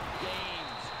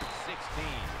 Gains 16.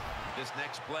 This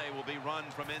next play will be run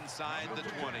from inside the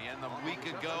 20, and a week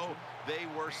ago, they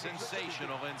were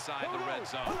sensational inside the red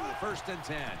zone. 1st and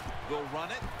 10. They'll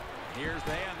run it. Here's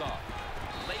the handoff.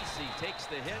 Lacey takes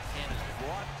the hit and is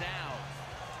brought down.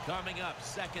 Coming up,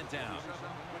 2nd down.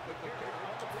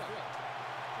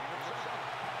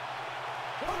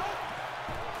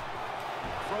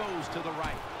 Throws to the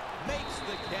right. Makes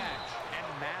the catch. And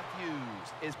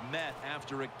Matthews is met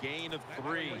after a gain of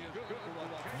 3.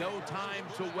 No time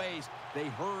to waste. They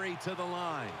hurry to the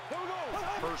line.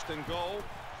 1st and goal.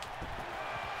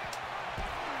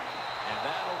 And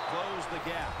that'll close the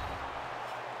gap.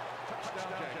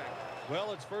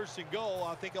 Well, it's 1st and goal.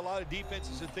 I think a lot of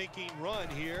defenses are thinking run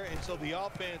here, and so the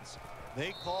offense,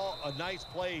 they call a nice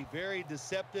play, very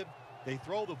deceptive. They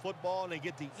throw the football, and they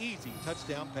get the easy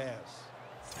touchdown pass.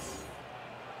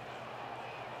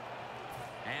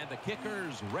 And the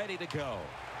kicker's ready to go.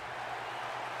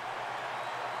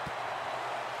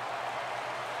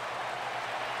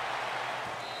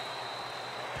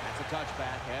 That's a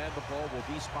touchback, and the ball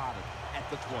will be spotted at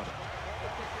the 20.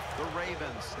 The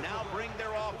Ravens now bring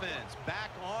their offense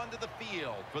back onto the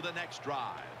field for the next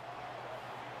drive.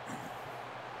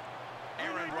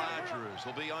 Aaron Rodgers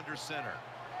will be under center.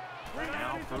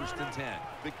 Now 1st and 10.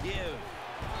 The give.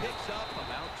 Picks up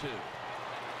about 2.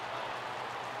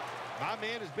 My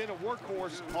man has been a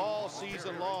workhorse all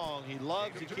season long. He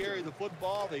loves to carry the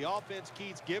football. The offense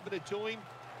keeps giving it to him.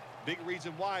 Big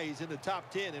reason why he's in the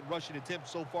top 10 in rushing attempts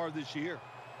so far this year.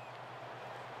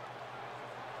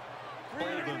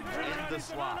 Bolden in the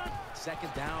slot.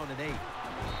 2nd down and 8.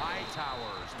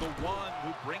 Hightowers, the one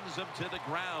who brings them to the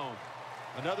ground.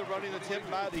 Another running attempt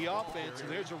by the offense, and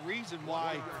there's a reason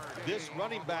why this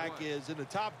running back is in the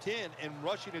top 10 in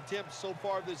rushing attempts so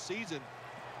far this season.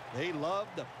 They love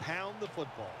to pound the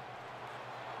football.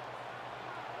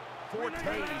 Forte's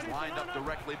lined up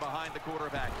directly behind the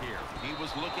quarterback here. He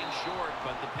was looking short,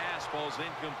 but the pass ball's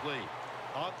incomplete.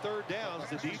 On 3rd downs,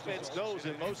 the defense knows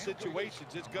in most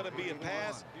situations it's going to be a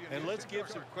pass, and let's give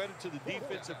some credit to the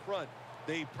defensive front.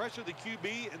 They pressure the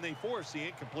QB, and they force the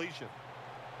incompletion.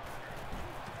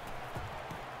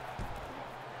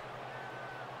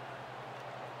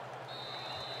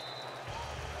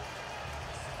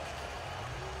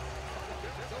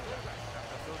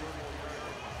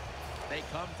 They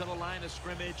come to the line of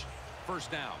scrimmage.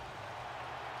 1st down.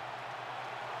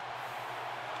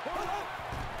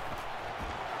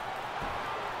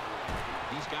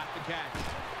 He's got the catch.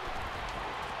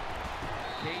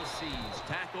 KC's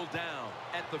tackled down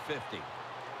at the 50.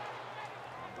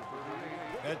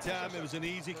 That time it was an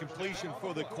easy completion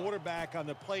for the quarterback on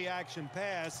the play action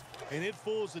pass, and it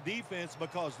fools the defense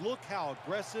because look how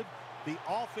aggressive the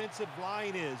offensive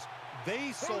line is.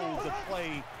 They sold the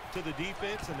play to the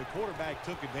defense, and the quarterback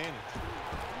took advantage.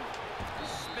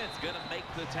 Smith's going to make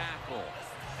the tackle.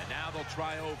 And now they'll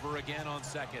try over again on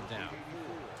 2nd down.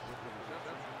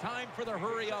 Time for the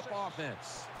hurry-up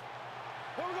offense.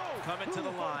 Coming to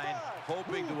the line,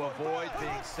 hoping to avoid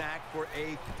being sacked for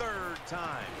a 3rd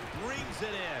time. Brings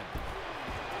it in.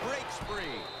 Breaks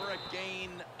free for a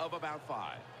gain of about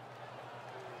 5.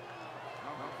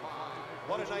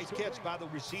 What a nice catch by the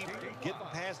receiver. Getting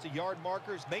past the yard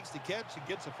markers, makes the catch, and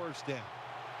gets a 1st down.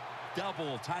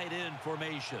 Double tight end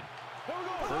formation.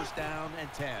 1st down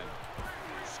and 10.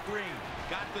 Screen.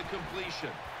 Got the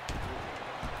completion.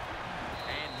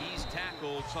 And he's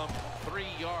tackled some 3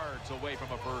 yards away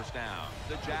from a 1st down.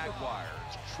 The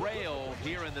Jaguars trail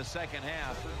here in the 2nd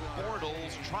half.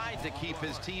 Bortles tried to keep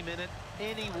his team in it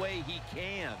any way he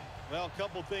can. Well, a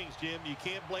couple things, Jim. You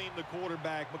can't blame the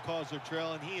quarterback because they're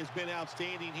trailing. He has been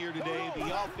outstanding here today.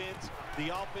 The offense, the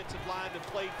offensive line, the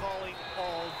play calling,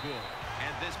 all good.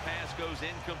 And this pass goes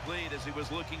incomplete as he was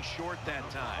looking short that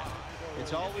time.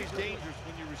 It's always dangerous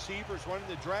when your receiver's running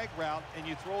the drag route and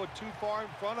you throw it too far in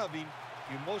front of him.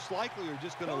 You most likely are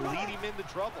just going to lead him into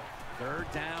trouble. 3rd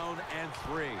down and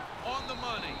 3. On the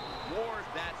money. Ward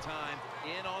that time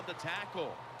in on the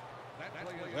tackle.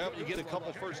 Well, you get a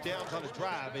couple 1st downs on a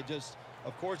drive. It just,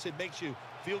 of course, it makes you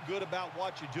feel good about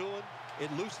what you're doing.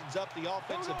 It loosens up the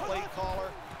offensive play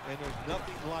caller, and there's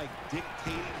nothing like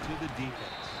dictating to the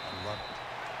defense. I love it.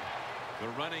 The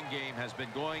running game has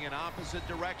been going in opposite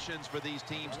directions for these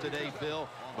teams today, Phil,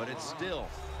 but it's still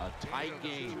a tight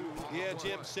game. Yeah,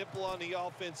 Jim, simple on the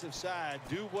offensive side.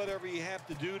 Do whatever you have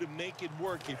to do to make it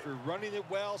work. If you're running it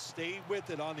well, stay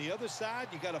with it. On the other side,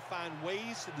 you got to find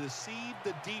ways to deceive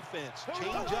the defense.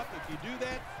 Change up. If you do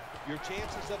that, your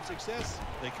chances of success,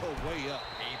 they go way up.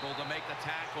 Able to make the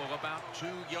tackle about 2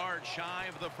 yards shy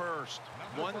of the 1st.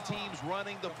 One team's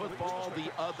running the football,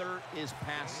 the other is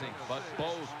passing, but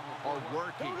both are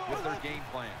working with their game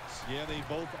plans. Yeah, they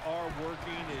both are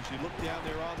working. As you look down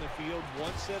there on the field,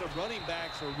 one set of running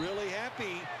backs are really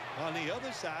happy. On the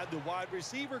other side, the wide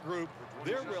receiver group,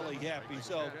 they're really happy.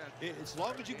 So as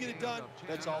long as you get it done,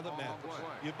 that's all that matters.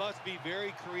 You must be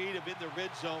very creative in the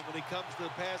red zone when it comes to the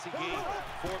passing game.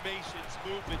 Formations,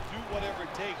 movement, do whatever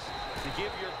it takes to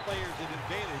give your players an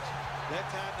advantage. That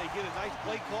time they get a nice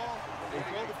play call, they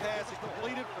throw the pass and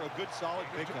complete it for a good solid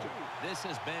pickup. This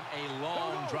has been a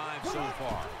long drive so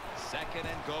far. 2nd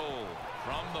and goal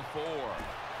from the 4. And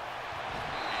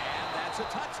that's a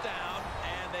touchdown,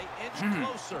 and they inch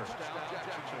closer.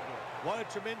 What a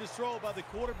tremendous throw by the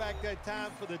quarterback that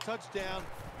time for the touchdown.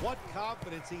 What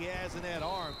confidence he has in that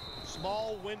arm.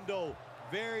 Small window,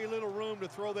 very little room to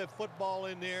throw that football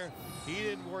in there. He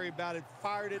didn't worry about it,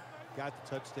 fired it, got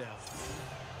the touchdown.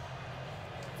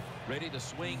 Ready to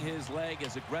swing his leg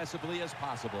as aggressively as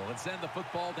possible and send the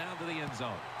football down to the end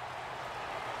zone.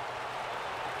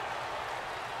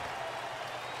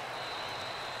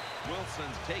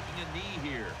 Wilson's taking a knee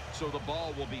here, so the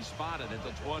ball will be spotted at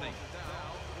the 20.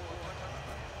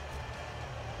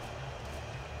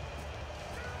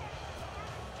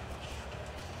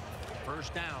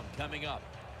 First down coming up.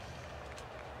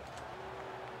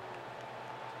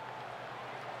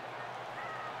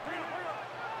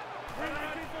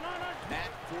 That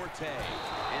forte.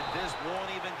 And this won't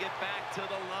even get back to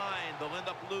the line. They'll end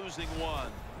up losing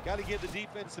one. Got to give the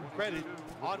defense some credit.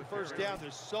 On first down,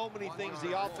 there's so many things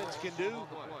the offense can do.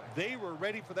 They were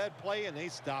ready for that play, and they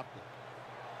stopped it.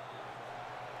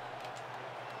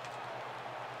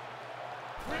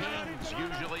 King's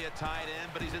usually a tight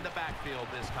end, but he's in the backfield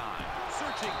this time.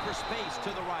 Searching for space to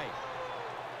the right.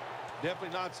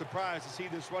 Definitely not surprised to see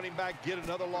this running back get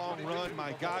another long run.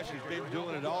 My gosh, he's been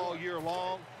doing it all year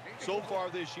long. So far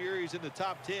this year, he's in the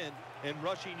top 10 in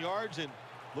rushing yards, and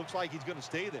looks like he's going to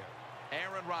stay there.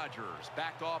 Aaron Rodgers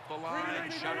backed off the line,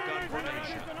 shotgun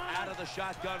formation. Out of the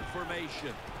shotgun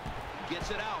formation.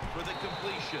 Gets it out for the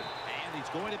completion. And he's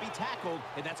going to be tackled,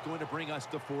 and that's going to bring us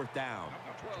to fourth down.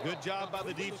 Good job by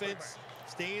the defense,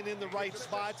 staying in the right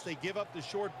spots. They give up the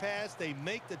short pass, they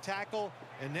make the tackle,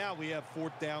 and now we have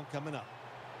fourth down coming up.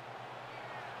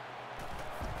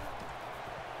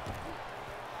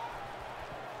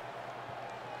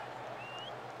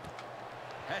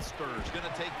 Hester's going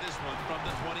to take this one from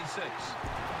the 26.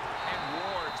 And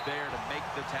Ward's there to make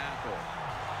the tackle.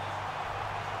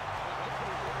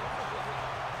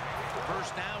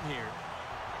 First down here.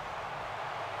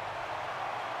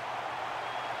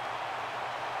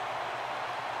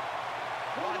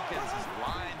 Watkins is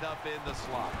lined up in the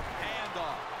slot. Hand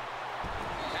off.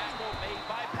 Tackle made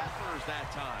by Peppers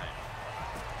that time.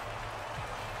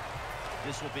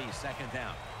 This will be second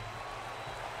down.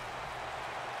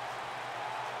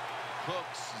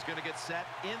 Cooks is going to get set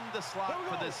in the slot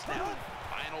for this snap.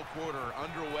 Final quarter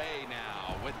underway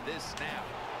now with this snap.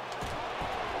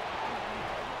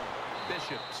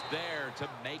 Bishop's there to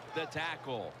make the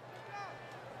tackle.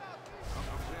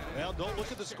 Well, don't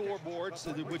look at the scoreboards,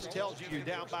 which tells you you're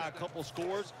down by a couple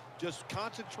scores. Just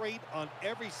concentrate on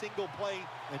every single play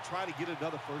and try to get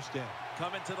another first down.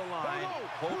 Coming to the line,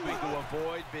 hoping to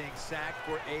avoid being sacked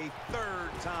for a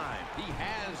third time. He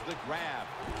has the grab.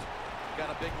 Got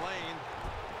a big lane.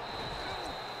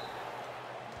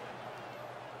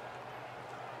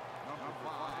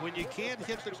 When you can't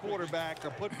hit the quarterback or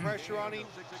put pressure on him,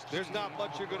 there's not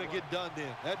much you're going to get done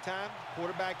then. That time,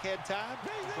 quarterback had time,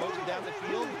 throws it down the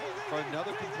field for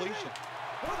another completion.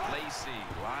 Lacey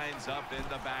lines up in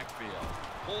the backfield.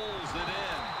 Pulls it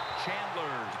in.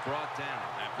 Chandler's brought down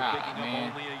after picking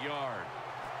up only a yard.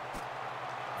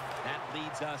 That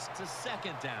leads us to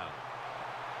second down.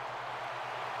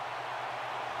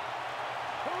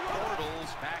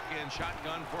 Bortles back in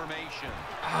shotgun formation.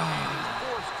 And he's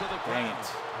forced to the ground.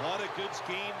 What a good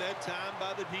scheme that time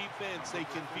by the defense. They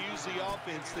confuse the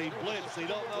offense. They blitz. They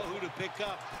don't know who to pick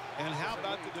up. And how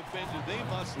about the defender? They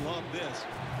must love this.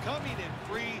 Coming in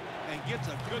free and gets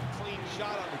a good clean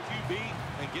shot on the QB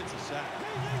and gets a sack.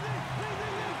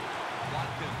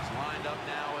 Watkins lined up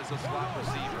now as a slot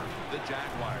receiver. The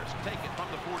Jaguars take it from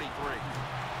the 43.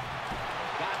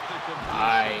 Got the completion.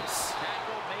 Nice.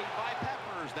 Tackle made by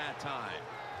Peppers that time.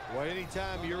 Well,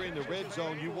 anytime you're in the red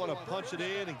zone, you want to punch it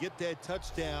in and get that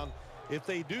touchdown. If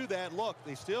they do that, look,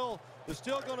 they're still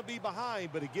going to be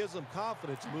behind, but it gives them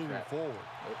confidence moving forward.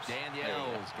 Oops.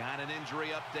 Danielle's got an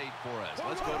injury update for us.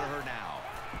 Let's go to her now.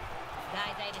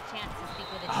 Guys, I had a chance to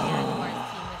speak with a Jaguars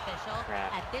team official.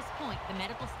 At this point, the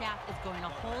medical staff is going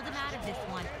to hold him out of this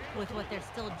one with what they're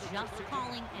still just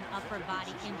calling an upper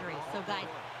body injury. So, guys,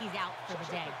 he's out for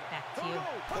the day. Back to you.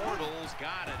 Bortles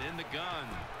got it in the gun.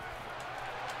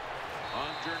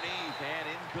 Underneath and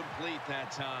incomplete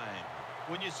that time.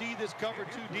 When you see this cover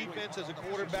two defense as a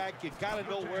quarterback, you got to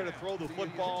know where to throw the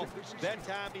football. That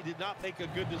time he did not make a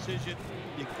good decision.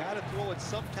 You got to throw it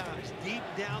sometimes deep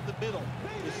down the middle.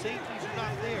 The safeties are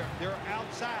not there. They're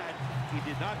outside. He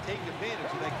did not take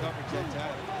advantage of that coverage that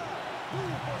time.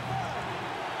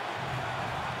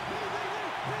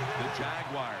 The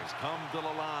Jaguars come to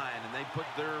the line, and they put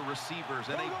their receivers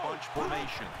in a bunch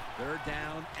formation. They're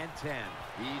down and 10.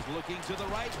 He's looking to the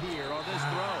right here on this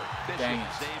throw.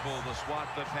 Bishop's able to swat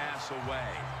the pass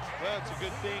away. Well, it's a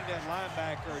good thing that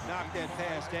linebacker knocked that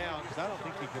pass down, because I don't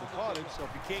think he could have caught it. So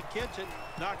if you can't catch it,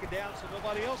 knock it down so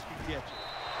nobody else can catch it.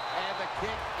 And the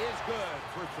kick is good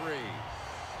for 3.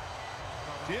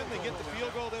 Jim, they get the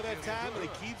field goal there that time, and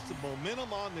it keeps the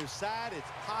momentum on their side. It's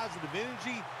positive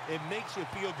energy. It makes you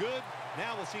feel good.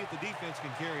 Now we'll see if the defense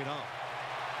can carry it on.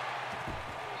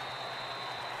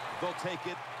 They'll take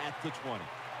it at the 20.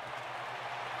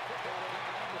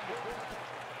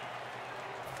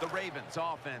 The Ravens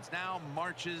offense now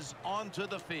marches onto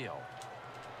the field.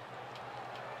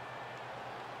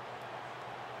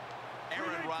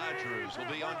 Aaron Rodgers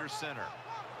will be under center.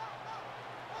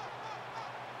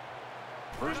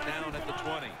 First down at the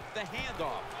 20. The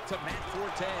handoff to Matt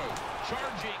Forte.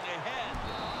 Charging ahead.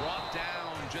 Brought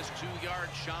down just 2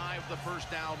 yards shy of the first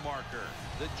down marker.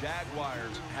 The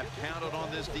Jaguars have counted on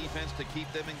this defense to keep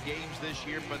them in games this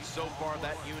year, but so far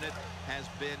that unit has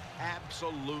been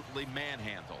absolutely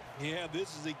manhandled. Yeah,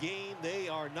 this is a game they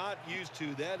are not used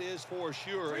to. That is for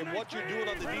sure. And what you're doing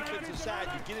on the defensive side,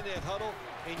 you get in that huddle,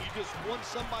 and you just want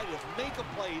somebody to make a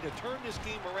play to turn this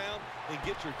game around and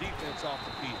get your defense off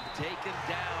the field. Taken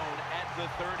down at the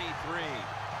 33.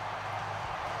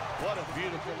 What a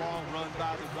beautiful long run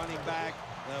by the running back.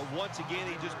 Once again,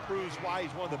 he just proves why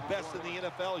he's one of the best in the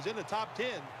NFL. He's in the top 10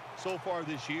 so far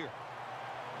this year.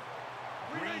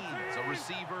 Green's a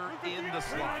receiver in the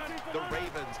slot. The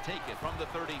Ravens take it from the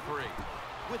 33.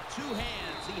 With 2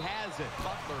 hands, he has it.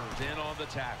 Butler's in on the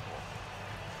tackle.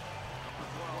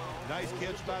 Nice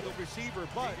catch by the receiver,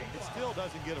 but it still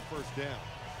doesn't get a first down.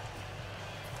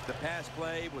 The pass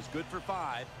play was good for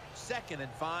 5. 2nd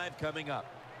and 5 coming up.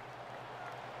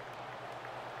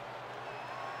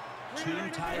 2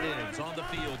 tight ends on the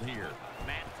field here.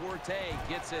 Matt Forte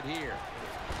gets it here.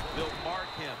 They'll mark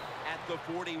him at the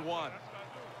 41.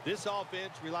 This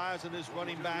offense relies on this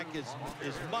running back as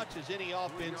much as any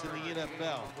offense in the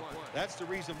NFL. That's the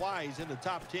reason why he's in the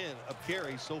top 10 of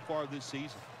carries so far this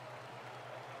season.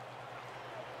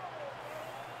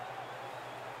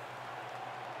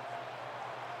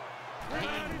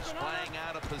 Kings playing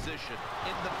out of position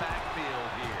in the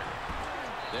backfield here.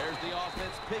 There's the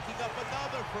offense picking up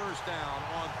another first down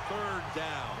on 3rd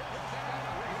down.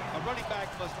 A running back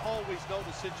must always know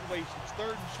the situations.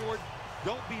 3rd and short,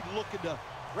 don't be looking to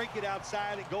break it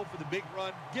outside and go for the big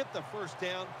run. Get the first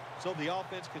down so the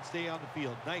offense can stay on the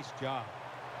field. Nice job.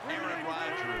 Aaron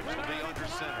Rodgers will be under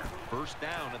center. First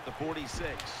down at the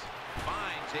 46.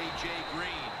 Finds A.J.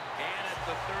 Green. And at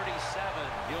the 37,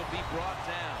 he'll be brought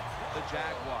down. The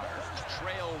Jaguars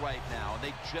trail right now, and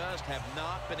they just have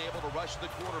not been able to rush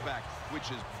the quarterback, which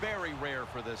is very rare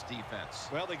for this defense.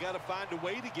 Well, they got to find a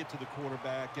way to get to the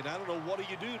quarterback, and I don't know, what do?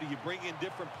 Do you bring in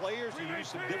different players? Do you use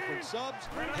some different subs?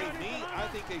 Hey,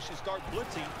 I think they should start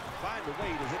blitzing, find a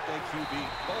way to hit that QB.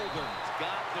 Bolden's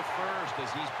got the first as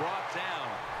he's brought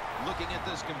down. Looking at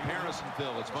this comparison,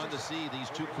 Phil, it's fun to see these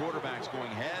 2 quarterbacks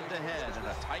going head-to-head in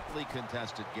a tightly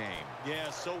contested game. Yeah,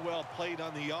 so well played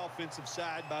on the offensive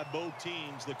side by both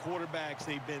teams. The quarterbacks,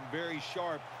 they've been very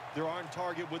sharp. They're on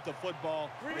target with the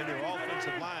football, and their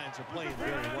offensive lines are playing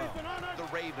very well. The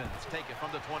Ravens take it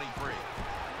from the 23.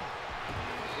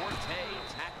 Forte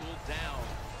tackled down.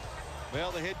 Well,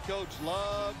 the head coach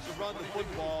loves to run the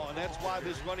football, and that's why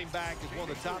this running back is one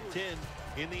of the top 10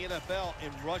 in the NFL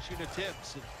in rushing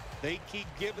attempts. They keep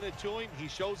giving it to him. He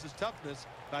shows his toughness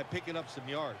by picking up some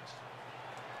yards.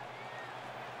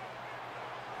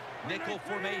 Nickel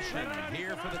formation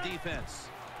here for the defense.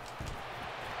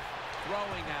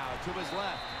 Throwing out to his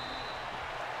left.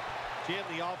 Jim,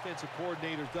 the offensive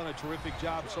coordinator's done a terrific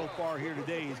job so far here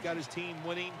today. He's got his team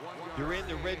winning. They're in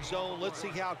the red zone. Let's see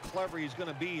how clever he's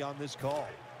going to be on this call.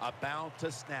 About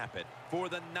to snap it for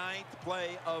the 9th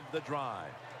play of the drive.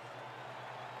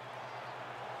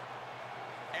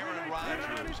 Aaron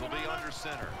Rodgers will be under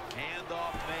center.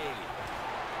 Handoff made.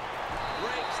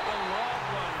 Breaks the long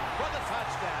one for the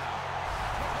touchdown.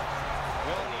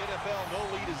 Well, in the NFL, no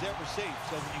lead is ever safe.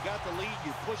 So when you got the lead,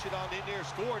 you push it on in there,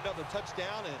 score another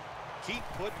touchdown, and keep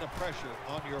putting the pressure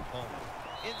on your opponent.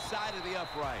 Inside of the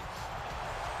uprights.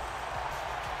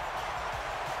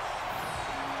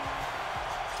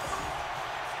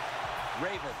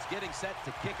 Ravens getting set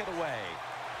to kick it away.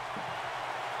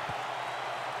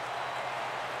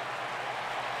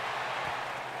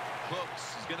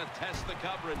 Cooks is going to test the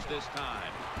coverage this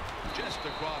time. Just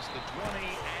across the 20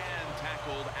 and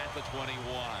tackled at the 21.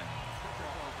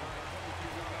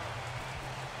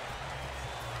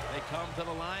 They come to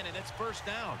the line, and it's first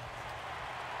down.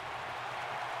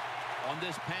 On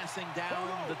this passing down,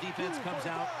 the defense comes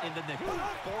out in the nickel.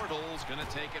 Bortles going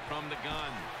to take it from the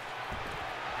gun.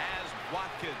 Has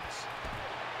Watkins.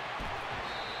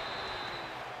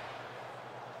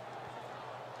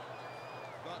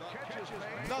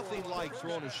 Nothing like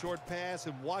throwing a short pass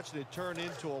and watching it turn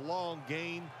into a long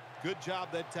gain. Good job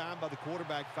that time by the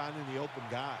quarterback finding the open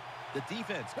guy. The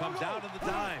defense comes out of the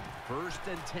dime.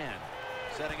 1st and 10.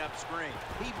 Setting up screen.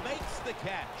 He makes the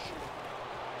catch.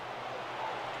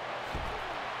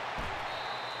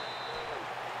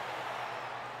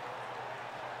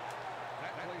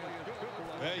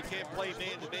 Well, you can't play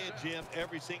man-to-man, Jim,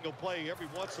 every single play. Every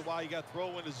once in a while, you got to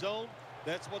throw in the zone.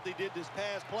 That's what they did this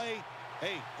past play.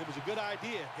 Hey, it was a good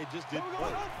idea. It just didn't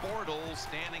work. Bortles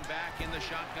standing back in the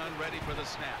shotgun, ready for the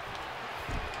snap.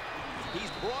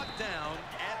 He's brought down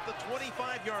at the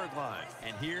 25-yard line.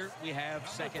 And here we have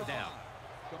second down.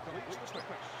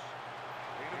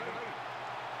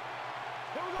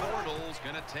 Bortles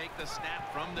going to take the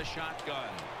snap from the shotgun.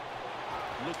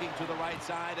 Looking to the right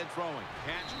side and throwing.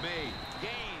 Catch made.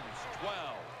 Gains 12.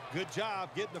 Good job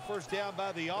getting the first down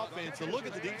by the offense. So look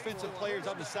at the defensive players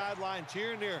on the sideline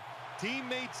cheering their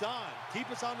teammates on. Keep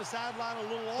us on the sideline a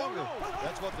little longer.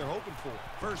 That's what they're hoping for.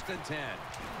 First and 10.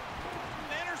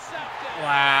 Intercepted.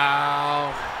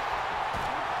 Wow.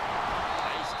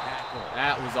 Nice tackle.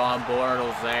 That was on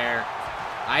Bortles there.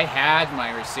 I had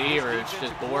my receiver. It's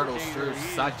just Bortles threw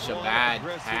such a bad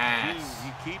pass.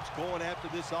 He keeps going after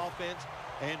this offense,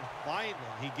 and finally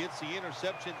he gets the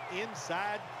interception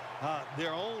inside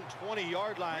their own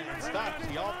 20-yard line and stops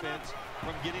the offense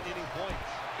from getting any points.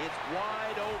 It's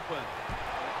wide open.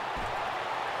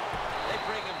 They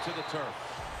bring him to the turf.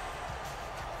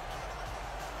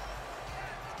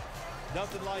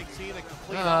 Nothing like seeing a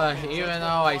complete even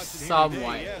though I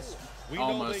somewhat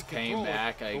almost came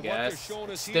back, I guess.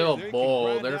 Still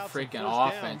bold. Their freaking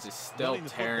offense is still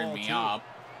tearing me up.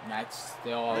 That's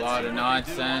still a lot of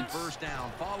nonsense. First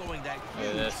down following that Look at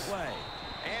huge this. play.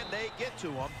 And they get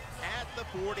to him at the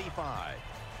 45.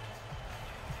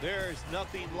 There's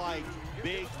nothing like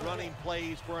big running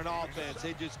plays for an offense.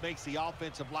 It just makes the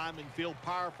offensive lineman feel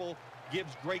powerful,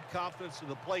 gives great confidence to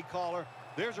the play caller.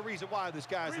 There's a reason why this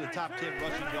guy's in the top 10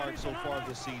 rushing yards so far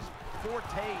this season.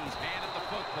 Forte's handed the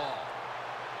football.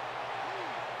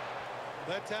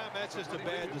 That time, that's just a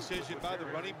bad decision by the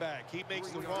running back. He makes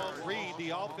the wrong read. The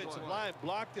offensive line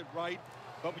blocked it right.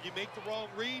 But when you make the wrong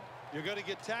read, you're going to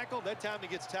get tackled. That time he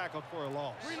gets tackled for a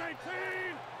loss.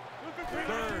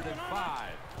 3rd and 5.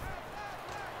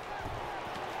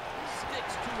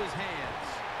 Sticks to his hands.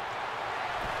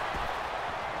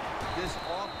 This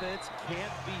offense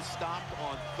can't be stopped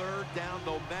on 3rd down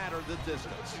no matter the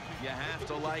distance. You have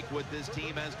to like what this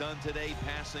team has done today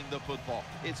passing the football.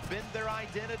 It's been their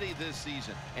identity this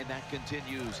season, and that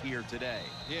continues here today.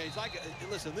 Yeah, he's like,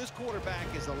 listen, this quarterback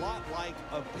is a lot like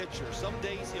a pitcher. Some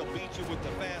days he'll beat you with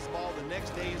the fastball. The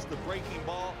next day is the breaking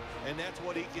ball, and that's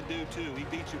what he can do too. He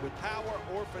beats you with power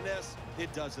or finesse.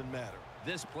 It doesn't matter.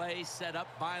 This play set up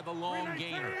by the long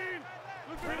gainer.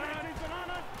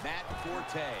 Matt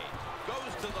Forte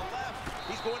goes to the left.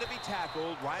 He's going to be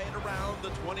tackled right around the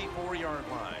 24-yard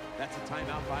line. That's a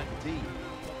timeout by the D.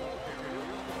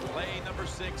 Play number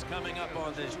 6 coming up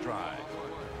on this drive.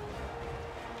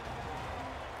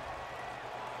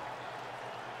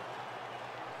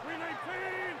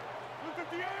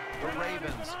 The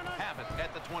Ravens have it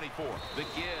at the 24. The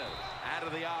give out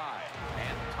of the eye.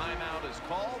 And timeout is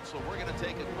called, so we're going to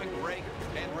take a quick break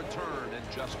and return in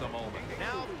just a moment.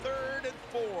 Now 3rd and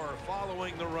 4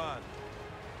 following the run.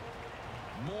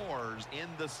 Moore's in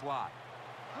the slot.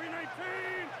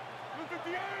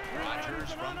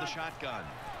 Rodgers from the shotgun.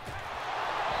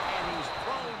 And he's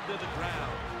thrown to the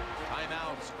ground.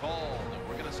 Timeout's called, and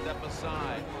we're going to step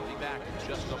aside. We'll be back in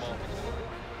just a moment.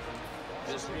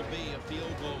 This will be a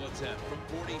field goal attempt from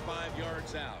 45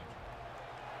 yards out.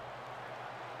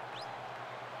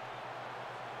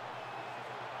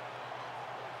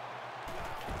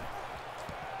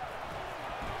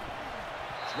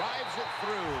 Drives it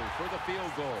through for the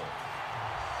field goal.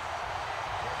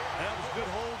 That was good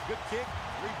hold, good kick,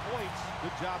 3 points.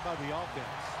 Good job by the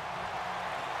offense.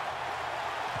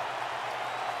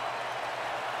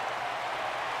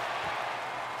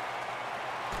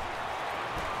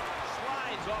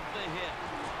 Slides off the hip.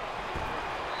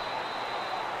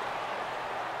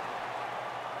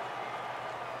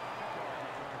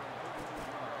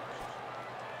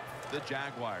 The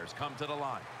Jaguars come to the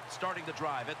line, starting the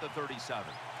drive at the 37.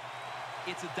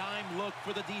 It's a dime look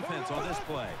for the defense on this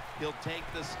play. He'll take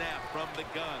the snap from the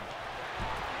gun.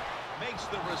 Makes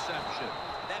the reception.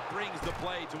 That brings the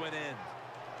play to an end.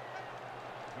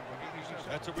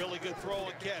 That's a really good throw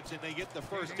and catch, and they get the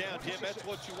first down, Jim. That's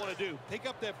what you want to do. Pick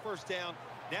up that first down.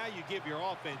 Now you give your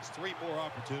offense 3 more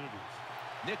opportunities.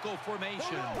 Nickel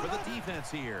formation for the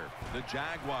defense here. The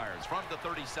Jaguars from the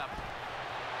 37.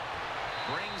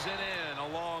 Brings it in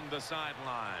along the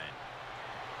sideline.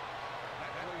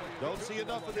 Don't see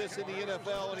enough of this in the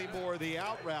NFL anymore. The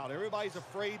out route. Everybody's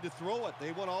afraid to throw it.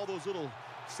 They want all those little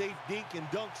safe dink and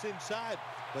dunks inside.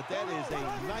 But that is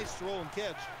a nice throw and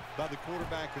catch by the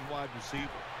quarterback and wide receiver.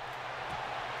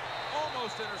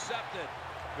 Almost intercepted.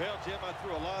 Well, Jim, I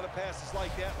threw a lot of passes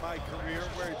like that in my career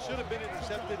where it should have been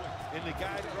intercepted and the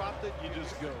guy dropped it. You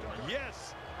just go,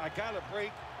 yes, I got a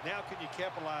break. Now can you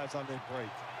capitalize on that break?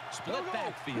 Split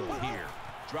backfield here.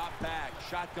 Drop back,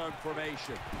 shotgun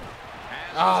formation.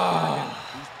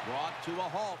 He's brought to a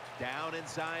halt down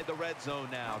inside the red zone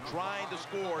now, trying to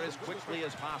score as quickly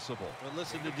as possible. Well,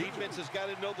 listen, the defense has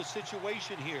got to know the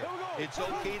situation here. It's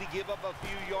okay to give up a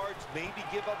few yards, maybe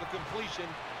give up a completion.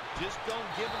 Just don't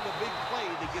give them the big play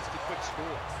that gets the quick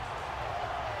score.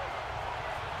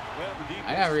 Well,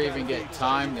 I never even get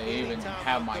time to even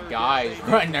have my guys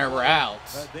run their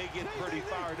routes. They get pretty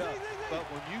fired up. But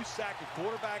when you sack a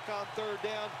quarterback on third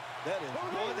down, that is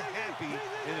one happy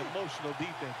and emotional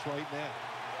defense right now.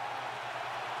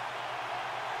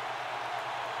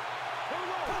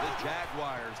 The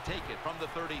Jaguars take it from the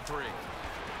 33.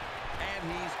 And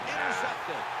he's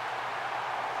intercepted.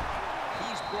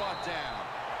 He's brought down.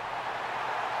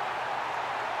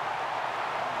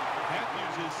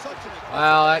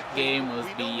 Well, that game was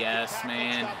BS,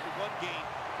 man.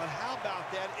 But how about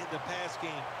that in the pass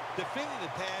game? Defending the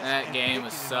pass. That game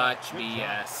was such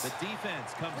BS. The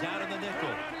defense comes out in the nickel.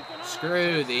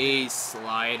 Screw these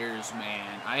sliders,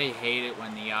 man. I hate it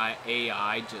when the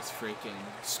AI just freaking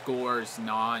scores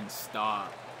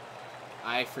non-stop.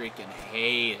 I freaking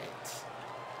hate it.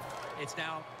 It's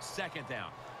now second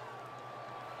down.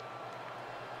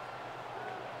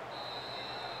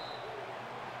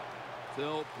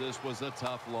 Phil, this was a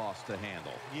tough loss to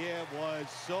handle. Yeah, it was.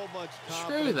 So much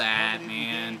confidence. Screw that,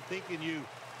 man. Thinking you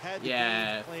had the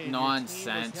yeah, game plan,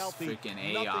 nonsense, freaking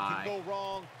AI. Nothing can go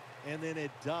wrong, and then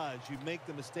it does. You make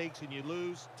the mistakes and you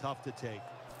lose. Tough to take.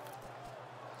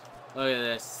 Look at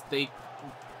this. They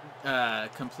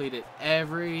completed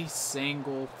every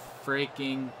single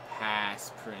freaking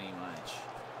pass, pretty much.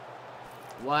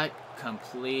 What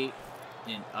complete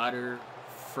and utter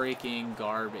freaking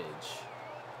garbage.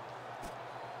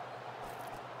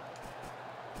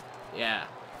 Yeah.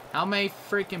 How many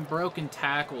freaking broken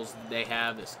tackles did they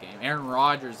have this game? Aaron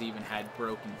Rodgers even had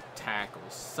broken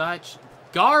tackles. Such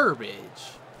garbage.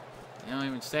 They don't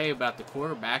even say about the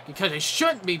quarterback because they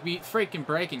shouldn't be freaking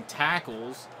breaking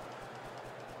tackles.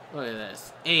 Look at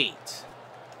this. 8.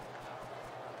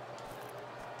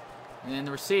 And then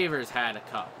the receivers had a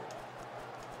couple.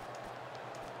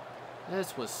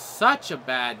 This was such a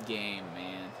bad game,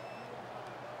 man.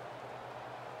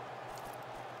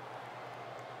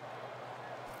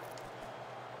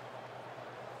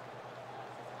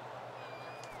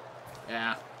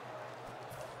 Yeah.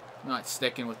 I'm not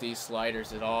sticking with these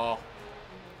sliders at all.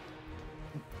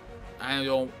 I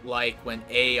don't like when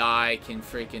AI can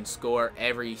freaking score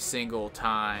every single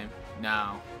time.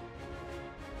 No.